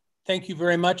again, thank you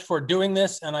very much for doing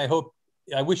this, and I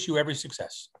wish you every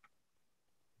success.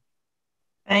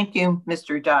 Thank you,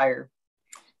 Mr. Dyer.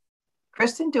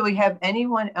 Kristen, do we have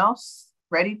anyone else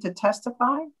ready to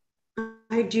testify?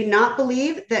 I do not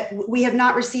believe that we have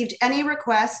not received any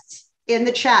requests in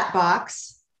the chat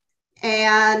box,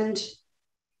 and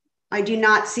I do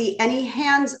not see any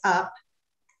hands up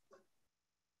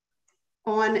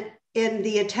in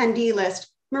the attendee list.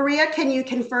 Maria, can you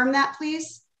confirm that,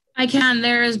 please? I can.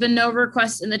 There has been no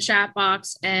requests in the chat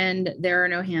box and there are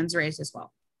no hands raised as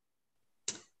well.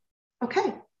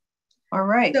 Okay. All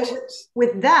right. So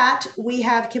with that, we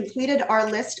have completed our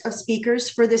list of speakers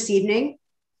for this evening.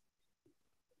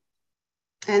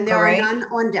 And there are none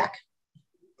on deck.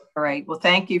 All right. Well,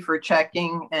 thank you for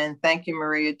checking, and thank you,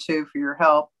 Maria, too, for your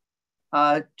help.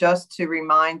 Just to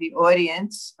remind the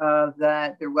audience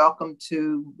that they're welcome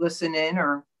to listen in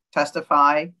or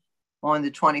testify on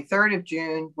the 23rd of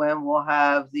June, when we'll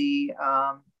have the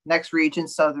next region,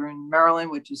 Southern Maryland,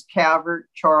 which is Calvert,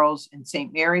 Charles, and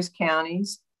St. Mary's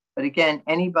counties. But again,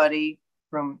 anybody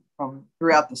from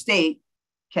throughout the state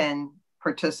can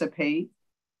participate.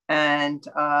 And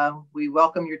we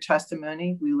welcome your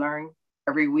testimony. We learn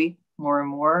every week more and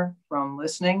more from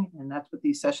listening, and that's what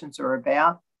these sessions are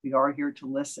about. We are here to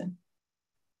listen.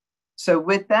 So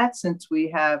with that, since we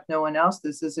have no one else,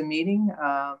 this is a meeting.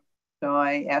 So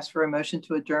I ask for a motion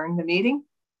to adjourn the meeting.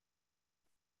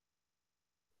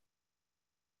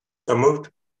 So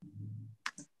moved.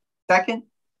 Second.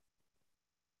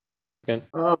 Okay.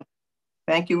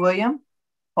 Thank you, William.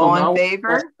 All in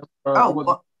favor? I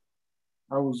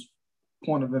was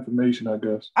point of information, I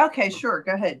guess. Okay, sure.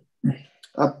 Go ahead.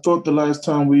 I thought the last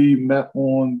time we met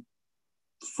on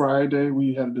Friday,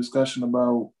 we had a discussion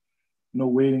about,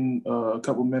 waiting a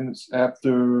couple minutes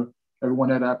after everyone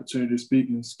had the opportunity to speak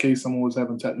in case someone was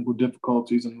having technical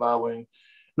difficulties and allowing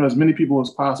as many people as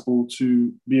possible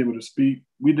to be able to speak.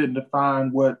 We didn't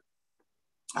define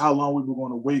how long we were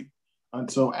going to wait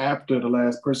until after the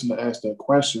last person to ask that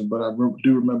question, but I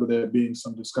do remember there being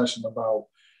some discussion about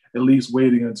at least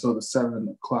waiting until the 7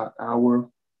 o'clock hour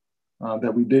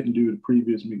that we didn't do the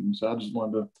previous meeting. So I just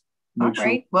wanted to make sure. All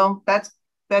right, well,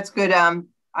 that's good.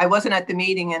 I wasn't at the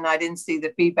meeting and I didn't see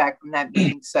the feedback from that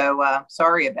meeting, so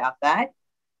sorry about that.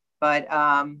 But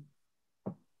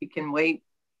you can wait.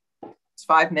 Does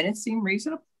 5 minutes seem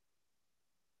reasonable?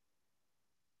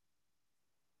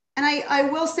 And I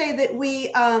will say that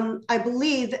we, I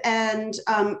believe, and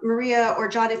Maria or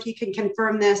John, if you can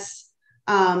confirm this,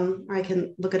 or I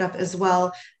can look it up as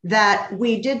well, that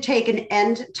we did take an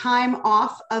end time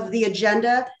off of the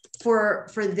agenda for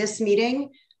this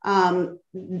meeting.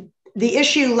 The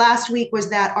issue last week was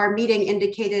that our meeting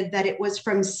indicated that it was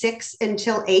from 6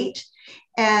 until 8.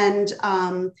 And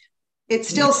it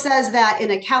still says that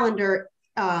in a calendar,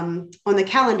 on the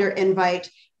calendar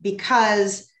invite,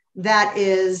 because that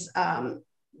is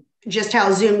just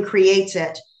how Zoom creates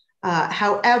it.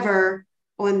 However,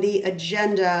 on the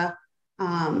agenda,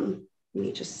 let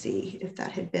me just see if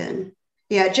that had been,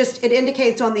 yeah, it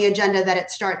indicates on the agenda that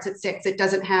it starts at 6. It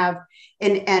doesn't have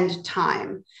an end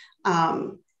time.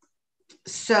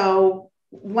 So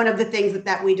one of the things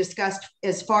that we discussed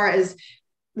as far as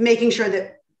making sure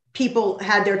that people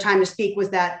had their time to speak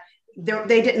was that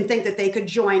they didn't think that they could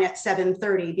join at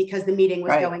 7:30 because the meeting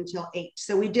was going till 8.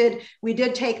 So we did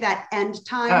take that end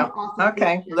time off of the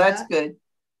agenda. Well, that's good.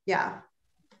 Yeah.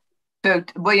 So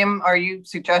William, are you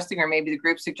suggesting, or maybe the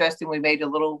group suggesting, we wait a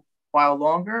little while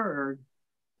longer, or?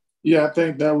 Yeah, I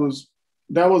think that was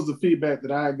the feedback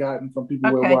that I had gotten from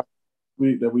people who watched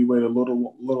that we wait a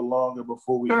little longer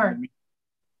before we end the meeting.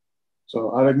 So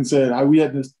like I said, we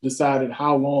hadn't decided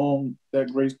how long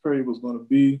that grace period was going to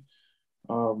be,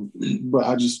 but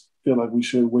I just feel like we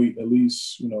should wait at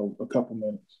least a couple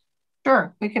minutes.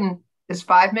 Sure, we can. Does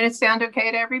 5 minutes sound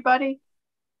okay to everybody?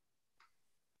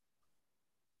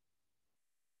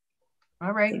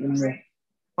 All right.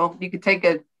 Well, you could take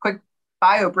a quick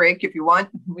bio break if you want.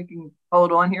 We can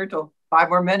hold on here till 5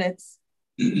 more minutes.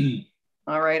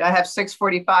 All right, I have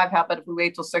 6:45. How about if we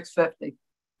wait till 6:50?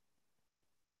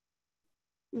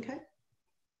 Okay.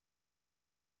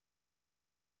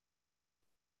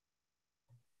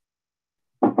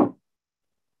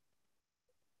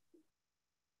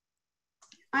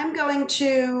 I'm going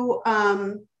to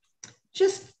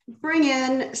just bring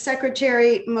in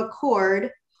Secretary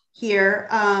McCord here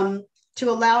to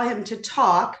allow him to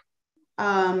talk.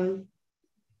 I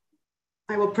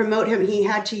will promote him. He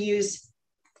had to use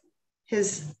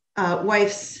his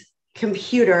wife's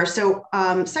computer. So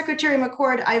Secretary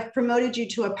McCord, I've promoted you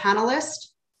to a panelist.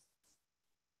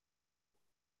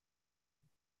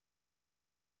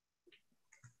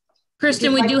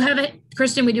 Kristen, we do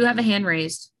have a hand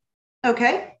raised.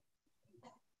 Okay.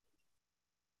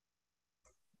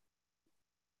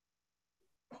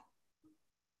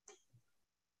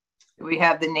 Do we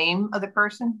have the name of the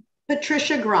person?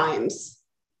 Patricia Grimes.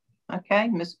 Okay,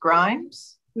 Ms.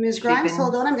 Grimes. Ms. Grimes,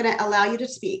 hold on. I'm going to allow you to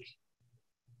speak.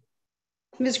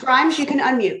 Ms. Grimes, you can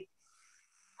unmute.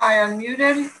 I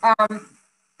unmuted.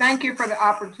 Thank you for the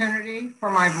opportunity for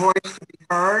my voice to be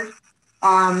heard.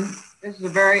 This is a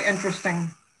very interesting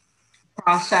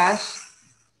process.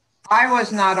 I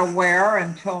was not aware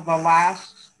until the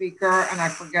last speaker, and I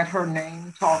forget her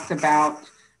name, talked about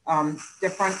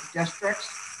different districts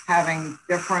having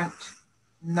different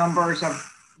numbers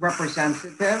of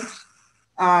representatives.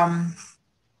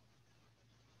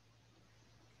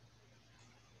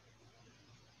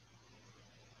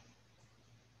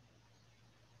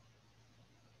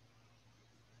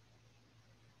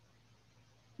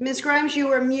 Ms. Grimes, you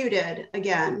were muted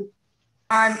again.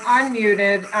 I'm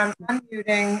unmuted. I'm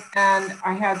unmuting, and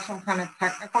I had some kind of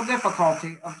technical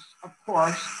difficulty, of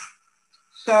course.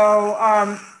 So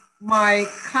my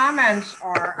comments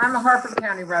are, I'm a Harford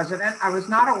County resident. I was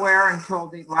not aware until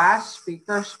the last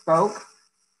speaker spoke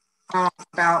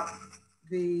about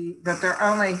that there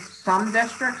are only some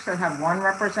districts that have 1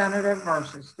 representative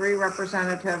versus 3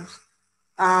 representatives.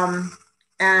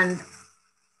 And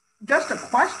just a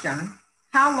question,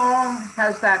 how long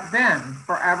has that been?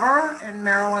 Forever in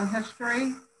Maryland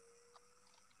history?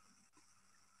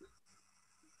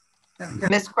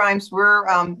 Ms. Grimes,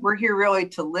 we're here really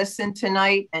to listen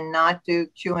tonight and not do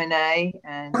Q&A.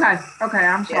 And okay,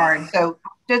 I'm sorry. Yeah, so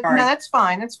no, that's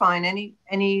fine. That's fine.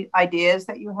 Any ideas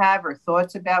that you have or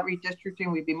thoughts about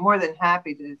redistricting? We'd be more than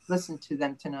happy to listen to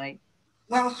them tonight.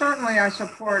 Well, certainly I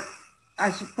support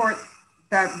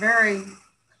that very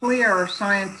clear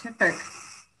scientific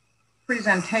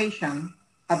presentation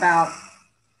about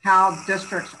how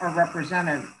districts are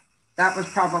represented. That was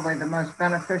probably the most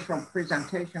beneficial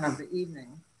presentation of the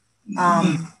evening.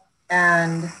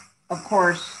 And of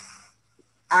course,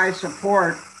 I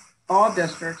support all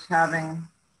districts having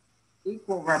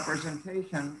equal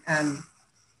representation and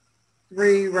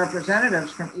 3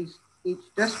 representatives from each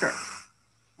district.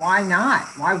 Why not?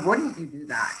 Why wouldn't you do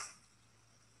that?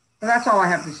 So that's all I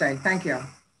have to say. Thank you.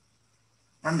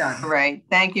 I'm done. All right.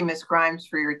 Thank you, Ms. Grimes,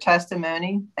 for your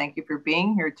testimony. Thank you for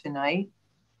being here tonight.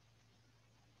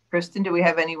 Kristen, do we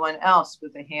have anyone else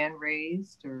with a hand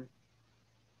raised or?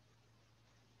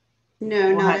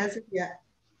 No, not as of yet.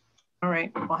 All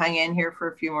right, we'll hang in here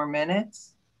for a few more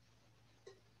minutes.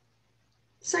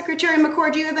 Secretary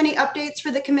McCord, do you have any updates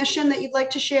for the commission that you'd like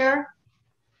to share?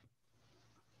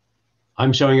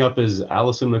 I'm showing up as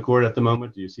Allison McCord at the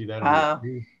moment. Do you see that on the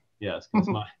screen? Yes, that's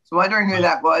I was wondering who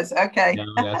that was. Okay. No,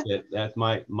 that's it. That's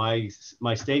my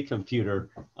state computer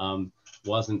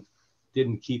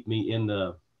didn't keep me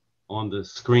on the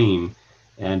screen,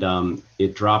 and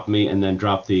it dropped me and then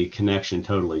dropped the connection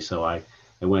totally. So I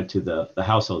went to the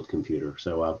household computer.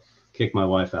 So I kicked my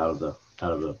wife out of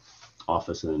the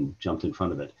office and jumped in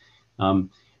front of it.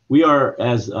 We are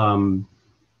as the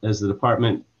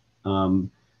department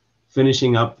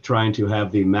finishing up trying to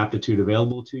have the maptitude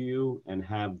available to you and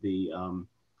have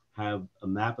a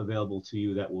map available to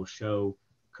you that will show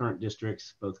current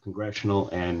districts, both congressional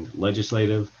and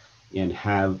legislative, and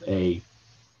have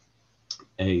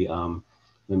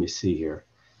let me see here,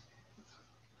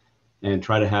 and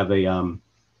try to have a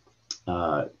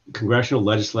congressional,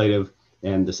 legislative,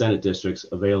 and the Senate districts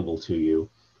available to you,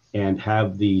 and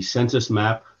have the census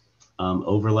map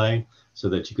overlay so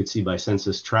that you could see by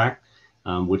census tract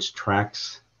which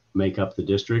tracts make up the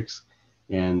districts,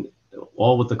 and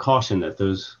all with the caution that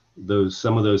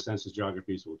some of those census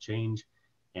geographies will change,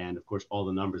 and of course all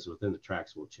the numbers within the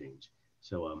tracts will change.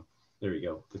 So there you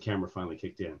go, the camera finally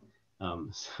kicked in.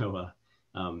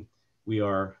 We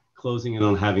are closing in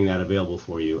on having that available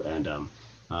for you, and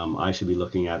I should be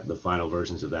looking at the final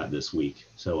versions of that this week.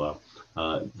 So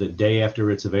the day after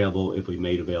it's available, it'll be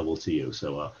made available to you.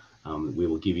 So we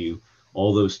will give you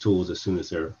all those tools as soon as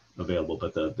they're available.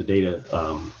 But the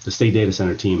state data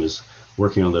center team is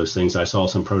working on those things. I saw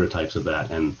some prototypes of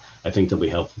that, and I think they'll be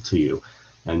helpful to you.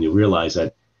 And you realize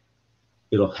that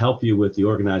it'll help you with the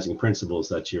organizing principles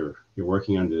that you're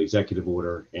working under the executive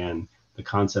order and the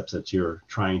concepts that you're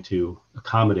trying to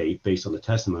accommodate based on the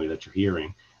testimony that you're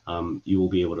hearing. You will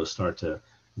be able to start to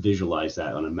visualize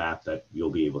that on a map that you'll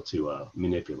be able to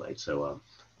manipulate. So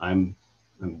I'm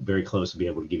very close to be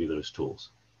able to give you those tools.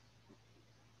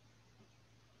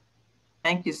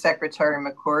 Thank you, Secretary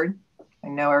McCord. I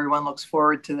know everyone looks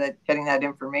forward to getting that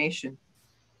information.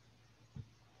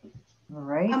 All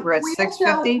right, we're at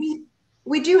 6:50.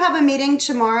 We do have a meeting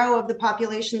tomorrow of the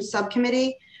population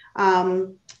subcommittee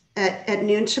at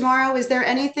noon tomorrow. Is there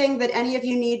anything that any of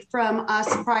you need from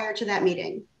us prior to that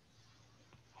meeting?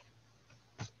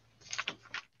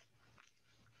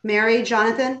 Mary,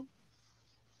 Jonathan?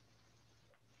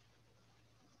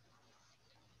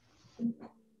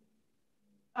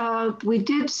 We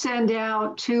did send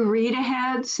out 2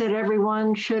 read-aheads that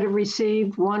everyone should have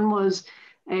received. One was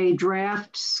a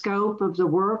draft scope of the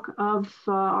work of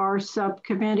our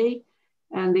subcommittee,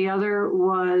 and the other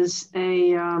was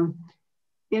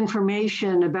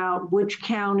information about which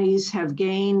counties have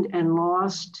gained and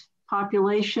lost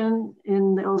population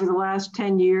over the last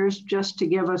 10 years, just to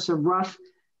give us a rough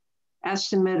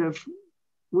estimate of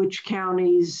which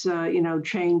counties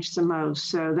changed the most.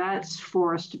 So that's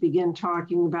for us to begin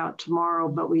talking about tomorrow,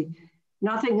 but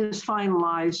nothing is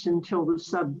finalized until the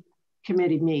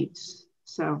subcommittee meets.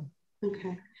 So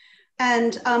okay.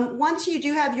 And once you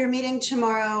do have your meeting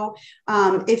tomorrow,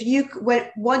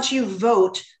 once you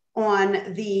vote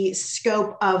on the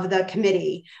scope of the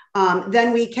committee,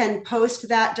 then we can post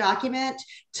that document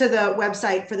to the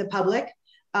website for the public.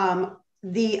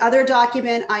 The other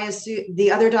document, I assume the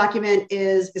other document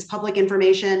is public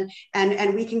information,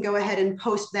 and we can go ahead and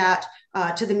post that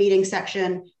to the meeting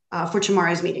section for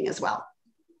tomorrow's meeting as well.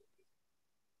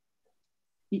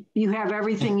 You have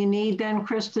everything you need then,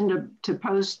 Kristen, to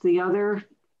post the other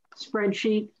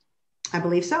spreadsheet? I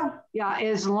believe so. Yeah,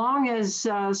 as long as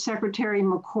Secretary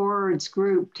McCord's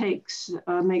group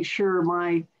make sure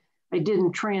I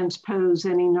didn't transpose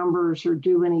any numbers or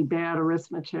do any bad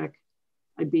arithmetic,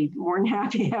 I'd be more than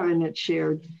happy having it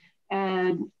shared.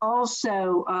 And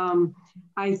also,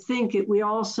 I think we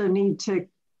also need to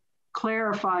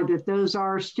clarify that those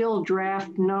are still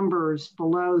draft numbers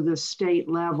below the state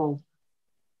level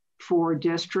for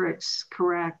districts,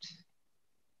 correct?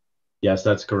 Yes,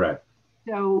 that's correct.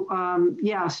 So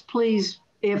yes, please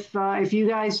if you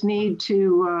guys need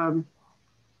to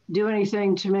do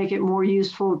anything to make it more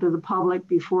useful to the public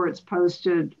before it's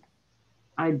posted,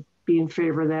 I'd be in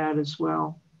favor of that as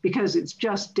well, because it's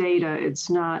just data. It's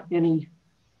not any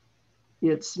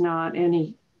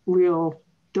real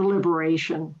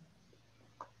deliberation.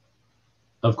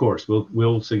 Of course,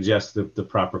 we'll suggest the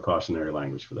proper cautionary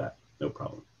language for that. No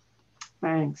problem.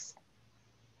 Thanks.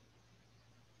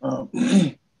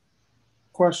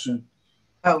 Question.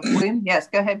 Oh, William? Yes,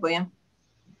 go ahead, William.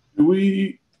 Do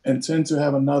we intend to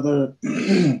have another,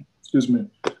 excuse me,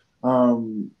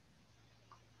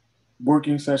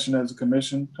 working session as a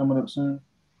commission coming up soon?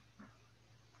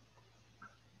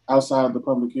 Outside of the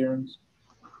public hearings?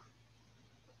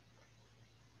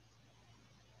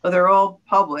 Well, they're all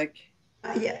public.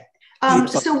 Yeah.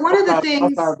 So one of the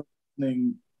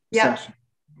things, yeah.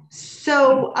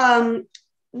 So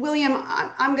William,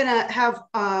 I'm going to have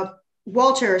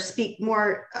Walter speak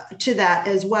more to that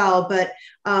as well. But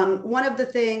one of the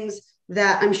things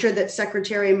that I'm sure that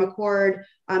Secretary McCord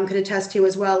could attest to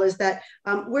as well is that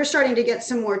we're starting to get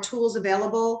some more tools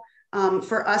available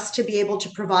for us to be able to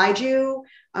provide you,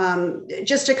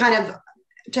 just to kind of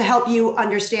to help you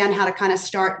understand how to kind of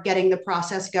start getting the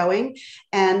process going.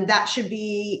 And that should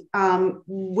be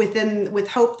with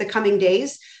hope the coming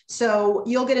days. So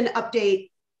you'll get an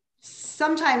update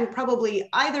sometime probably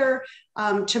either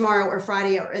tomorrow or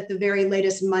Friday, or at the very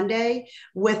latest Monday,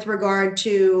 with regard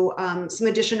to some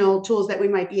additional tools that we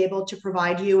might be able to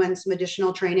provide you and some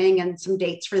additional training and some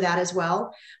dates for that as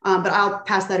well. But I'll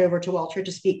pass that over to Walter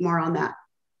to speak more on that.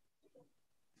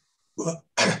 Well,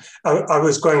 I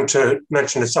was going to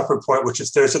mention a separate point, which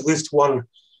is there's at least one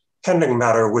pending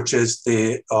matter, which is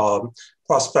the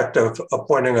prospect of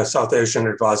appointing a South Asian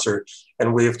advisor.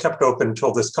 And we have kept open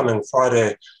until this coming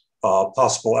Friday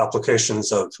possible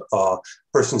applications of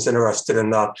persons interested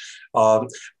in that.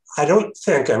 I don't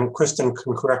think, and Kristen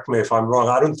can correct me if I'm wrong,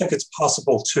 I don't think it's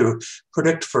possible to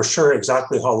predict for sure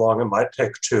exactly how long it might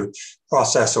take to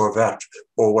process or vet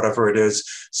or whatever it is.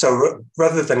 So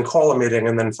rather than call a meeting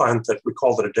and then find that we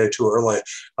called it a day too early,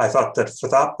 I thought that for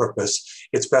that purpose,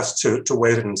 it's best to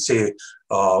wait and see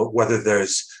whether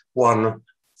there's 1,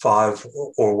 5,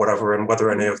 or whatever, and whether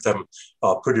any of them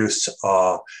produce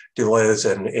delays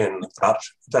in that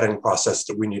vetting process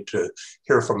that we need to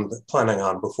hear from the planning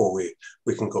on before we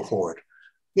can go forward.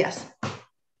 Yes.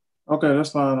 Okay,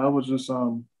 that's fine. I was just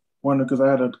wondering, because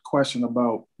I had a question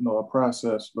about a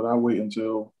process, but I'll wait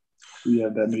until we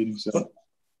have that meeting set.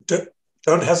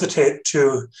 Don't hesitate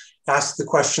to ask the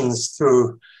questions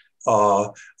through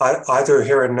either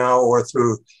here and now or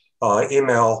through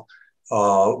email.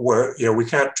 Where we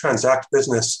can't transact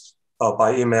business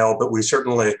by email, but we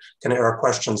certainly can air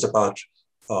questions about,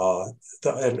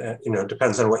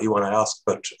 depends on what you want to ask,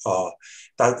 but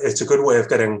that it's a good way of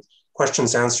getting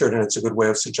questions answered, and it's a good way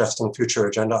of suggesting future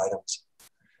agenda items.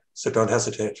 So don't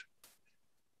hesitate.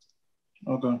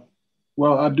 Okay.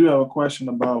 Well, I do have a question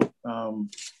about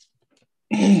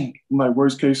my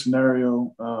worst case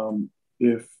scenario.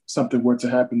 If something were to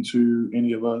happen to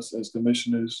any of us as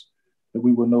commissioners, that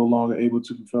we were no longer able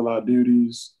to fulfill our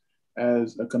duties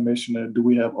as a commissioner, do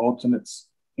we have alternates,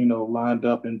 lined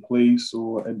up in place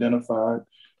or identified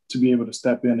to be able to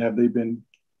step in? Have they been,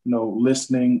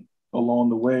 listening along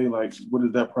the way? Like, what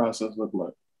does that process look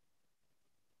like?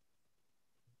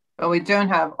 Well, we don't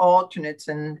have alternates,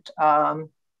 and I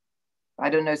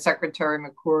don't know, Secretary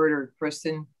McCord or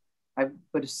Kristen, I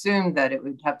would assume that it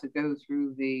would have to go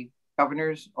through the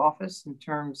governor's office in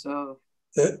terms of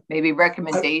maybe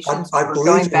recommendations. I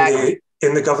believe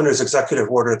in the governor's executive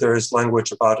order, there is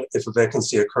language about if a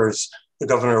vacancy occurs, the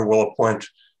governor will appoint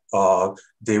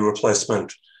the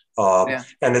replacement.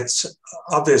 And it's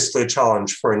obviously a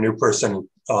challenge for a new person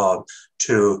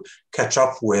to catch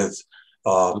up with.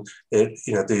 The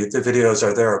videos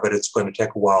are there, but it's going to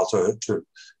take a while to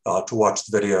watch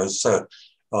the videos. So,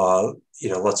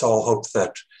 let's all hope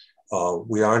that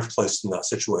we aren't placed in that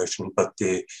situation, but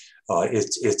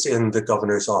it's in the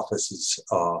governor's office's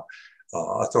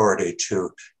authority to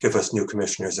give us new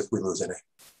commissioners if we lose any.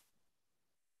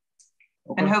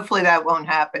 Okay. And hopefully that won't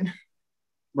happen.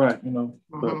 Right,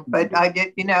 but I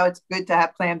get, it's good to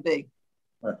have Plan B.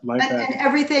 Right, and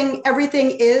everything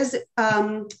is,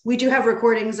 we do have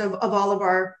recordings of all of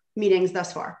our meetings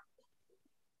thus far.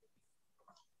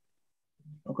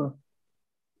 Okay.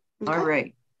 All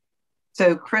right.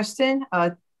 So Kristen,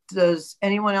 does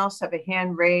anyone else have a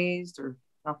hand raised or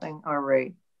nothing? All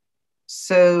right.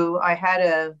 So I had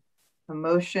a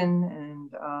motion,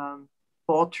 and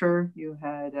Walter, you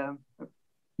had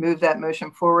moved that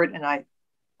motion forward, and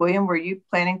William, were you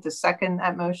planning to second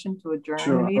that motion to adjourn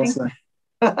the meeting? Sure.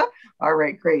 All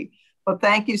right, great. Well,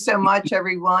 thank you so much,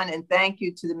 everyone. And thank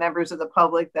you to the members of the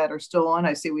public that are still on.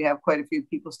 I see we have quite a few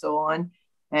people still on.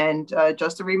 And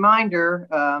just a reminder,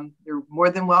 you're more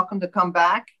than welcome to come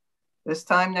back this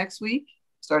time next week,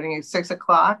 starting at 6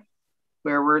 o'clock,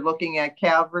 where we're looking at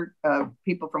Calvert,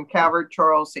 people from Calvert,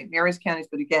 Charles, St. Mary's counties.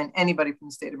 But again, anybody from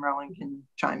the state of Maryland can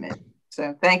chime in.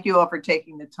 So thank you all for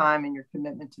taking the time and your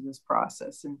commitment to this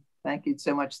process. And thank you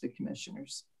so much to the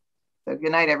commissioners. So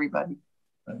good night, everybody.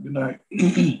 Good night.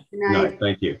 Good night.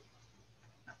 Thank you.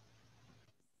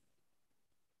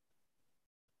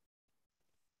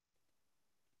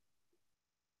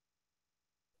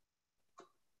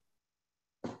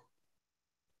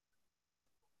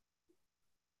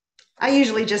 I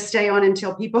usually just stay on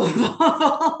until people